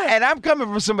 And I'm coming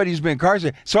from somebody who's been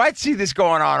incarcerated, so I'd see this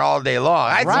going on all day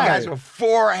long. I'd see guys with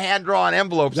 4 hand-drawn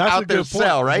envelopes That's out a their good point.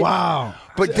 cell, right? Wow.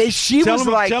 But she Tell was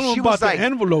them, like, tell them she about was like, the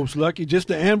envelopes, Lucky. Just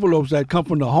the envelopes that come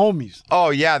from the homies. oh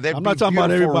yeah, they'd I'm be not talking about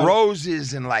beautiful everybody.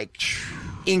 roses and like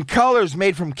in colors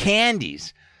made from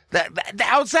candies. The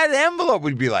outside of the envelope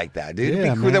would be like that, dude.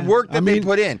 Yeah, the man. work that they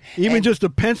put in. Even And, just the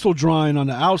pencil drawing on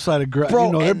the outside of bro,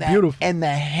 you know, they're beautiful. And the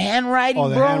handwriting, Oh,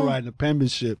 the bro. handwriting, the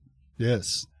penmanship.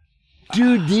 Yes.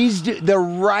 Dude, the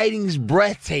writing's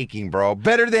breathtaking, bro.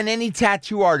 Better than any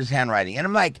tattoo artist's handwriting. And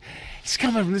I'm like, it's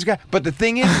coming from this guy. But the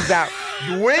thing is that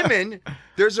women,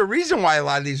 there's a reason why a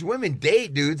lot of these women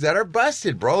date dudes that are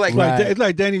busted, bro. Like, It's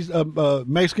like Danny's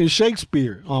Mexican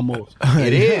Shakespeare almost.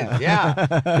 it is,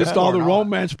 yeah. Just all the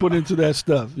romance put into that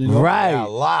stuff. You know? Right. Yeah, a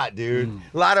lot, dude.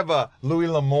 A lot of Louis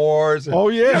L'Amour's. Oh,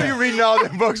 yeah. You know, you're reading all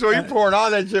them books where you're pouring all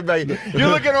that shit back. You're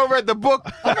looking over at the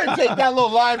book. I'm going to take that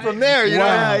little line from there, you know?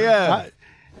 Yeah.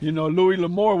 You know, Louis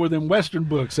L'Amour with them Western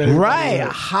books. Right.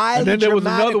 Highly And then there was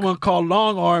dramatic. another one called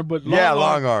Long Arm, but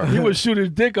Long Arm. He would shoot his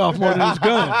dick off more than his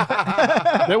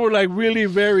gun. They were like really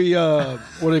very what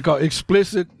do they call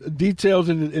explicit details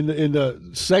in the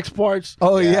sex parts.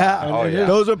 Oh, yeah. Oh, yeah.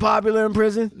 Those are popular in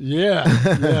prison? Yeah,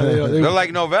 They're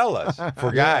like novellas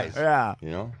for guys. Yeah. You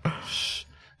know?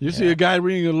 You see a guy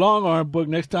reading a Long Arm book.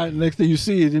 Next thing you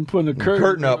see is him putting a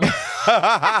curtain Up.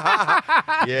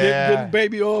 getting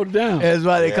baby oil down. That's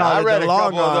why they call I it read the a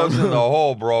long couple of those in arm. the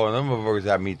hole, bro, and them motherfuckers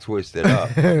had me twisted up.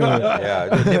 Yeah,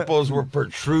 the nipples were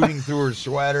protruding through her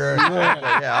sweater.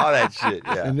 Yeah, all that shit.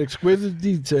 Yeah. And exquisite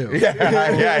detail.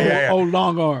 Yeah. Oh,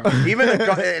 Long Arm. Even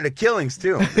the killings,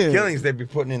 too. The killings they'd be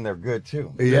putting in there good,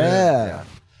 too. Yeah.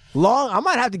 Long. I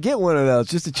might have to get one of those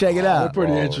just to check it out.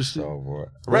 Pretty interesting.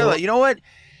 Really, you know what?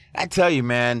 I tell you,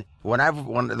 man, when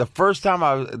the first time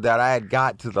that I had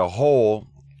got to the hole,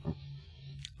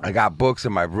 I got books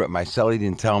and my cellie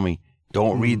didn't tell me,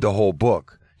 don't read the whole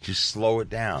book. Just slow it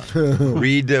down.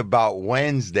 Read about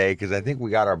Wednesday, because I think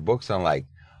we got our books on like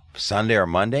Sunday or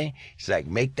Monday. He's like,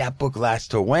 make that book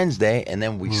last till Wednesday, and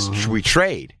then we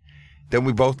trade. Then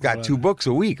we both got 2 books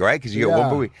a week, right? Because you get one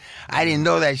per week. I didn't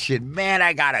know that shit. Man,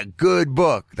 I got a good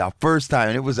book the first time,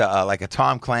 and it was like a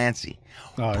Tom Clancy.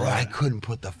 Oh, Bro, yeah. I couldn't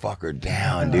put the fucker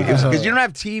down, dude. Because you don't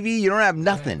have TV, you don't have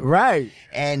nothing. Right.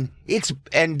 And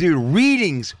dude,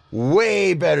 reading's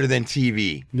way better than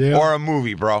TV Yeah. or a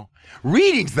movie, bro.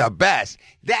 Reading's the best.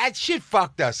 That shit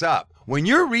fucked us up. when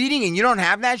you're reading and you don't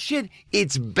have that shit,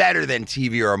 it's better than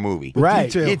TV or a movie.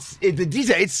 Right. Detail. It's the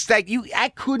detail. It's like I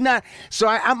could not. So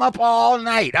I'm up all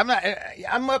night.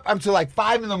 I'm up until like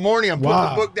 5 a.m. I'm putting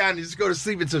the book down and just go to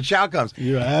sleep until chow comes.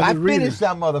 You're an I avid reader. finished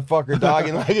that motherfucker, dog,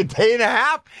 in like a day and a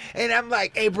half. And I'm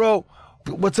like, hey, bro,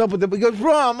 what's up with it? He goes,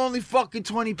 bro, I'm only fucking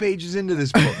 20 pages into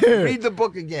this book. Read the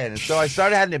book again. And so I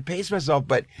started having to pace myself,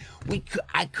 but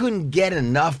I couldn't get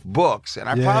enough books. And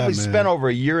I probably spent over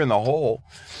a year in the hole.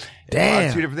 Damn.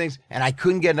 On 2 different things. And I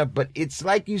couldn't get enough. But it's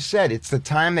like you said, it's the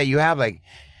time that you have. Like,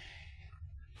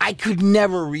 I could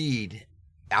never read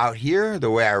out here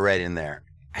the way I read in there.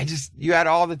 You had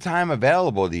all the time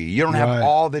available to you. You don't have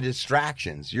all the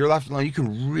distractions. You're left alone. You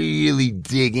can really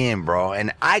dig in, bro.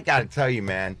 And I got to tell you,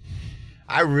 man,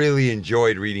 I really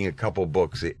enjoyed reading a couple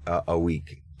books a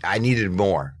week. I needed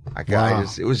more.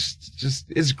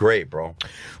 It's great, bro.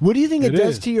 What do you think it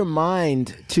does is. to your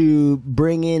mind to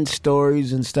bring in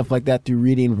stories and stuff like that through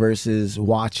reading versus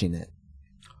watching it?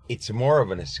 It's more of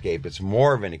an escape. It's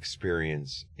more of an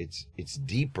experience. It's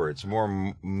deeper. It's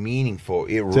more meaningful.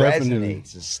 It Definitely.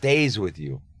 resonates and stays with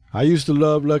you. I used to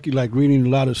love, Lucky, like reading a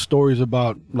lot of stories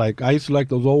about, like, I used to like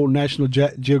those old National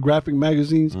Geographic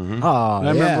magazines. Oh, And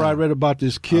I remember I read about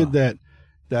this kid that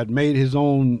made his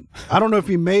own, I don't know if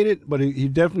he made it, but he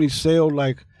definitely sailed,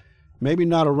 like, maybe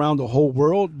not around the whole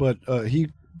world, but he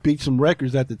beat some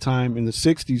records at the time in the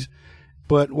 60s.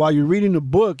 But while you're reading the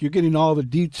book, you're getting all the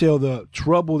detail, the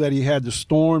trouble that he had, the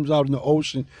storms out in the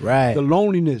ocean, Right. the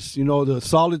loneliness, the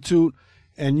solitude.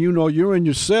 And, you're in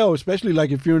your cell, especially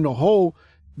like if you're in the hole,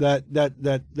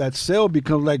 that cell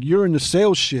becomes like you're in the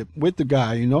sail ship with the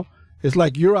guy, It's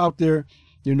like you're out there,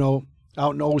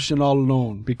 out in the ocean all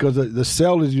alone, because the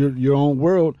cell is your own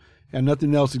world and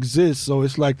nothing else exists. So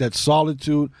it's like that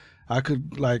solitude. I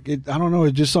don't know,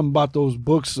 it's just something about those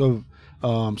books of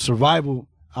survival,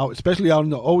 especially out in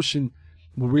the ocean,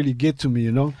 will really get to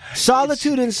me,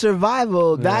 Solitude and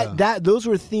survival, those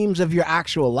were themes of your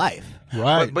actual life.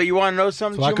 Right. But you want to know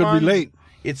something, So I could Juman? relate.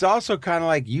 It's also kind of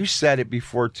like you said it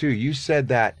before, too. You said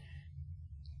that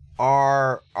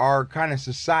our kind of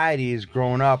society has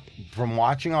grown up from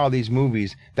watching all these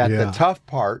movies that the tough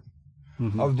part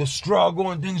of the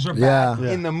struggle and things are bad.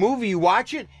 Yeah. In the movie, you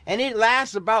watch it, and it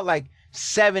lasts about like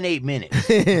 7-8 minutes.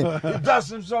 It does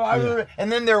them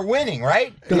and then they're winning,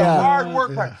 right? The hard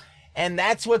work part. And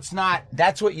that's what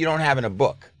you don't have in a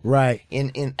book. Right.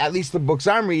 In at least the books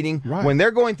I'm reading, when they're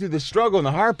going through the struggle and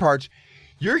the hard parts,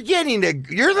 you're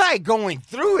like going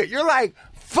through it. You're like,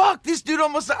 fuck, this dude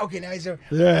almost, okay, now he's fuck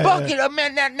it,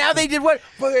 man, now they did what?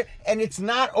 And it's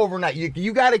not overnight.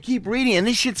 You got to keep reading, and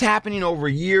this shit's happening over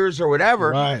years or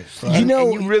whatever. Right. And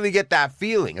you really get that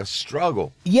feeling of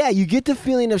struggle. Yeah, you get the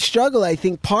feeling of struggle, I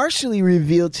think, partially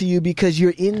revealed to you because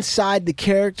you're inside the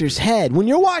character's head. When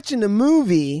you're watching the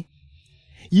movie,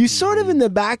 you sort of in the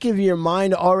back of your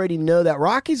mind already know that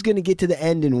Rocky's going to get to the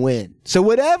end and win. So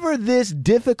whatever this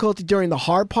difficulty during the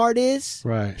hard part is,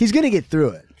 he's going to get through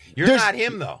it. You're not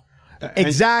him, though.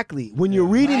 Exactly. When you're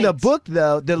reading the book,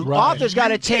 though, the author's got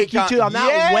to take you to on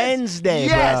that Wednesday,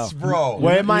 bro.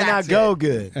 Where it might not go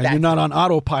good. And you're not on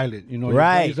autopilot. Your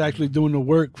brain's actually doing the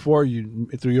work for you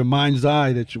through your mind's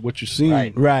eye, what you're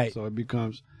seeing. Right. So it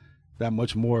becomes that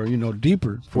much more,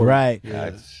 deeper for right. you.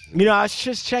 Yeah. I was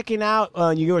just checking out,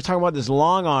 you were talking about this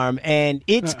long arm, and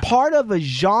it's part of a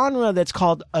genre that's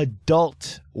called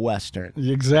adult Western.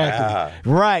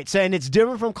 Exactly. Right. So, and it's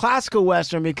different from classical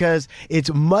Western because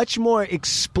it's much more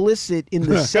explicit in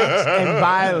the sex and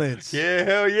violence. Yeah,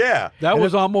 hell yeah. That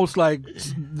was almost like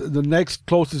the next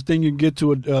closest thing you can get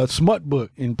to a smut book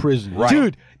in prison.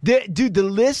 Right. Dude, the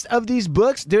list of these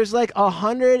books, there's like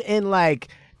 100 and like,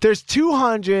 there's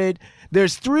 200,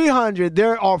 there's 300,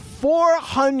 there are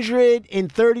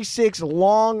 436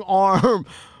 long arm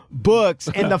books,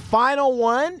 and the final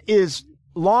one is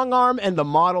Long Arm and the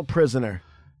Model Prisoner.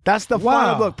 That's the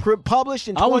final book, published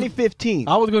in 2015.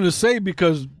 I was going to say,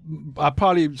 because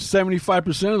probably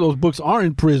 75% of those books are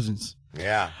in prisons.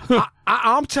 Yeah.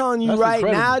 I'm telling you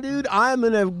now, dude, I'm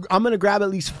gonna grab at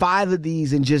least 5 of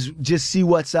these and just see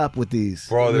what's up with these.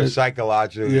 Bro, they're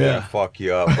psychologically gonna fuck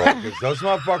you up, bro. Because those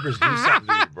motherfuckers do something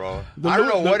to you, bro. I don't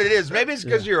know what it is. Maybe it's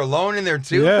because you're alone in there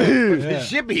too. Yeah. But this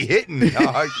shit be hitting,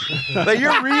 dog. Like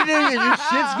you're reading and your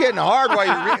shit's getting hard while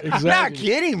you're reading. Exactly. Not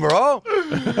kidding, bro.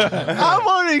 I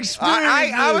want to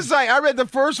experience I was like, I read the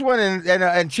first one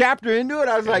and chapter into it.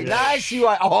 I was like, now I see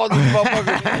why all these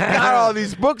motherfuckers got all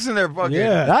these books in their fucking.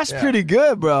 Yeah. That's pretty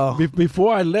good, bro.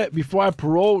 Before I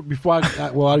paroled,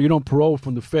 you don't parole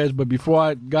from the feds, but before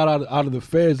I got out of the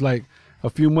feds, like a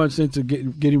few months into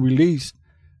getting released,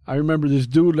 I remember this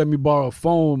dude let me borrow a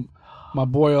phone. My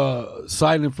boy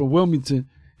Silent from Wilmington,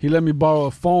 he let me borrow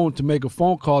a phone to make a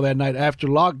phone call that night after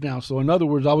lockdown. So in other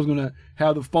words, I was gonna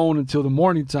have the phone until the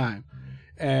morning time.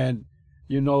 And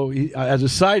he, as a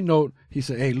side note, he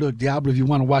said, "Hey, look, Diablo, if you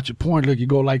want to watch a porn, look, you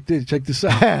go like this. Check this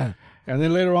out." And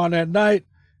then later on that night,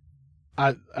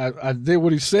 I did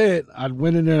what he said. I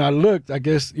went in there and I looked. I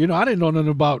guess I didn't know nothing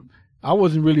about. I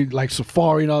wasn't really like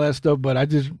Safari and all that stuff, but I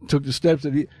just took the steps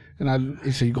that he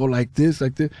said, "You go like this,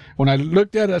 like this." When I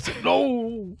looked at it, I said,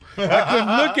 "No, I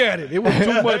couldn't look at it. It was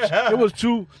too much. It was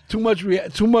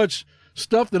too much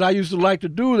stuff that I used to like to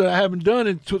do that I haven't done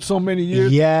in so many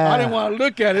years. Yeah. I didn't want to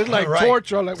look at it. It's like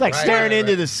torture. It's like staring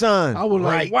into the sun. I was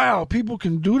like, wow, people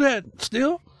can do that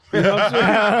still? You know what I'm saying?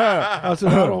 I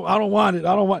said, I don't want it.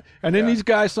 I don't want it. And then these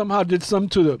guys somehow did something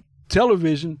to the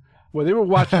television where they were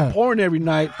watching porn every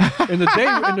night in the day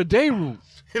room. In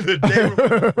the day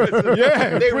room.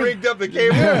 Yeah. They rigged up the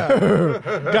cable.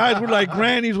 Yeah. Guys with like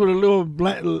grannies with a little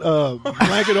blanket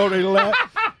over their lap.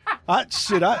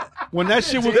 When that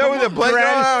shit was, That was a blanket.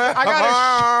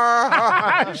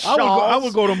 I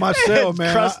would go to my cell,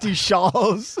 man. Crusty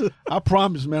shawls. I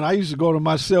promise, man. I used to go to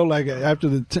my cell like after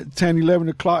the 10, 11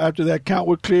 o'clock, after that count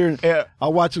was clear. Yeah. I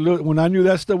watch a little. When I knew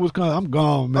that stuff was coming, I'm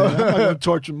gone, man. I'm not going to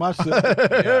torture myself.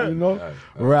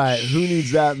 Right. Who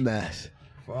needs that mess?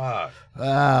 Fuck.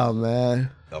 Oh, man.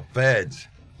 The feds.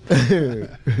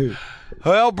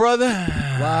 Well, brother.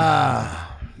 Wow.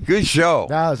 Good show.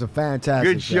 That was a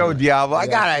fantastic Good show, Diablo. I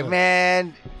got it,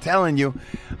 man. Telling you.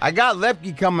 I got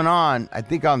Lepke coming on, I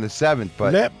think on the 7th,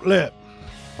 but Lep.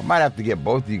 I might have to get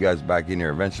both of you guys back in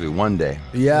here eventually one day.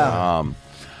 Yeah.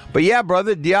 But yeah,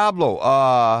 brother,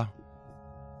 Diablo.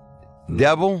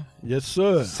 Devil, Yes,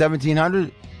 sir.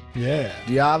 1700. Yeah.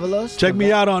 Diabolos? Check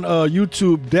me out on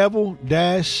YouTube,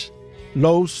 Devil-Los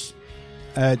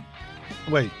at,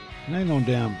 wait, ain't no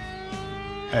damn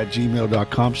at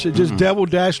gmail.com. Shit, just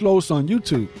Devil-Los on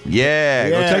YouTube. Yeah,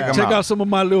 go check him Check out. out some of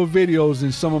my little videos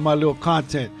and some of my little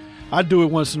content. I do it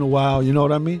once in a while, you know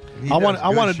what I mean? I want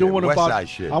to do one West about Side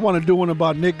shit. I want to do one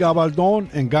about Nick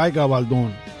Gabaldon and Guy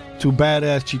Gabaldon. Two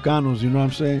badass Chicanos, you know what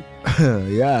I'm saying?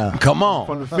 Yeah. Come on.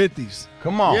 From the 50s.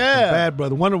 Come on. Yeah. Bad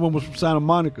brother. One of them was from Santa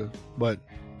Monica, but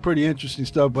pretty interesting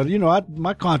stuff. But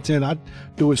my content, I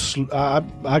do it.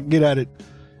 I get at it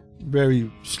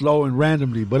very slow and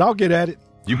randomly, but I'll get at it.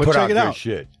 You but put check out it good out.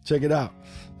 shit. Check it out.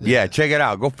 Yeah, check it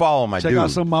out. Go follow my Check dude.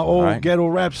 out some of my old All right? ghetto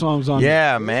rap songs on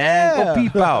Yeah, man. Yeah. Go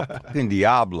peep out. Fucking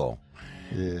Diablo.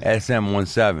 Yeah.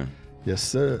 SM17. Yes,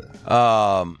 sir.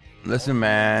 Listen,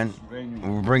 man.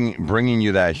 We're bringing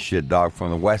you that shit, dog,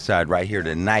 from the West Side right here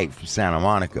tonight from Santa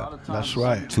Monica. That's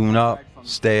right. Tune up.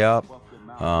 Stay up.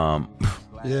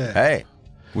 Yeah. Hey,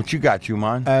 what you got, you,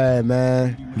 man? Hey,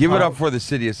 man. Give it up for the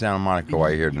city of Santa Monica while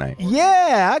you're here tonight.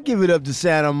 Yeah, I give it up to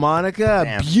Santa Monica.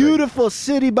 Damn A beautiful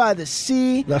city by the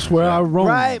sea. That's where I roam.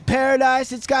 Right?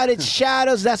 Paradise. It's got its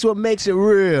shadows. That's what makes it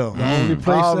real. The only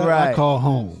place All that right. I call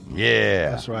home. Yeah.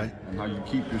 That's right. And how you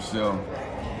keep yourself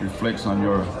reflects on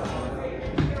your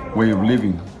way of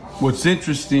living. What's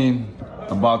interesting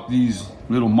about these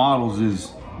little models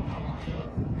is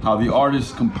how the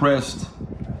artist compressed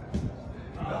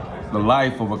the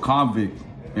life of a convict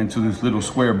into this little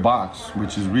square box,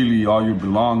 which is really all your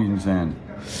belongings and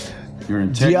your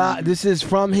integrity. This is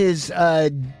from his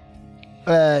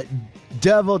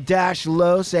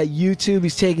Devil-Los at YouTube.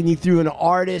 He's taking you through an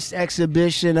artist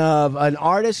exhibition of an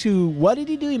artist who, what did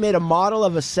he do? He made a model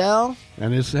of a cell.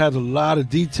 And it has a lot of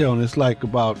detail, and it's like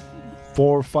about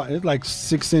 4 or 5, it's like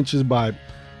 6 inches by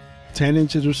 10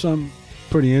 inches or something.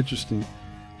 Pretty interesting.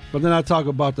 But then I talk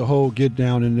about the whole get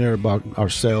down in there about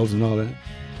ourselves and all that.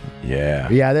 Yeah.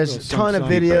 Yeah, there's a ton of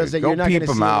videos that Go you're not going peep to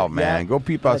see. them out, man. Yeah, Go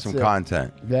peep out that's some it.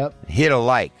 content. Yep. Hit a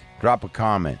like. Drop a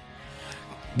comment.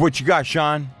 What you got,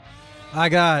 Sean? I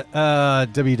got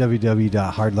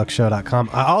www.hardluckshow.com.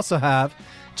 I also have,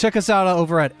 check us out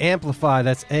over at Amplify.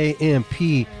 That's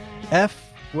AMPF.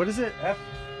 What is it?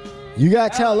 You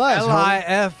got to tell us.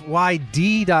 homie.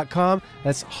 LIFYD.com.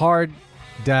 That's hard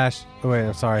dash. Oh, wait,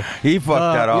 I'm sorry. He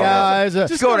fucked that all yeah, up. it's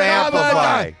Just go to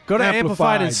Amplify. Go to Amplified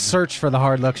Amplified. and search for the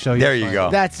Hard Luck Show. There You'll you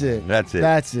find go. That's it. That's it.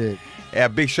 That's it. Yeah,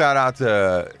 big shout out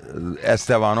to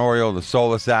Esteban Oriol, the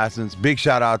Soul Assassins. Big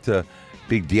shout out to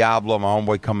Big Diablo, my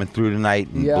homeboy, coming through tonight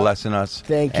and Yeah. blessing us.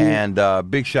 Thank you. And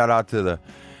big shout out to the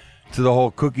whole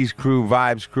Cookies crew,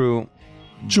 Vibes crew,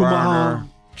 Chumahan. Burner,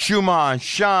 Chuman,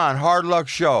 Sean, Hard Luck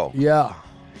Show, Yeah.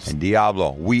 and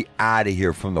Diablo. We out of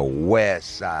here from the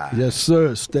West Side. Yes,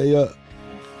 sir. Stay up.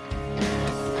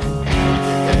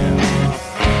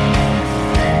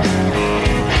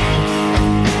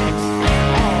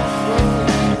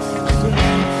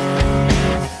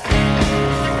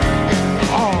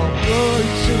 Oh, bro, you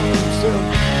shit on himself.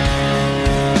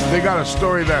 they got a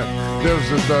story that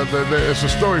it's a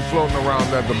story floating around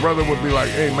that the brother would be like,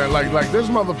 hey man, like there's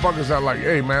motherfuckers that like,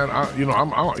 hey man,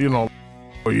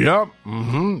 yep,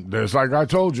 there's like I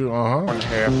told you,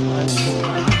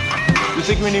 You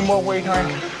think we need more weight, Hank?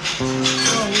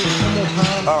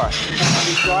 All right.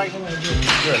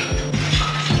 Good.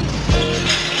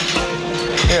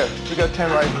 Here, we got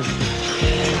 10 right here.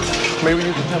 Maybe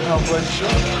use a 10-pound plate? Sure.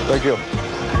 Thank you.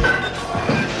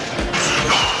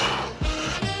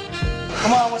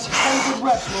 Come on, what's 10 good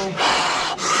reps, man?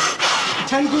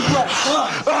 10 good reps, come on.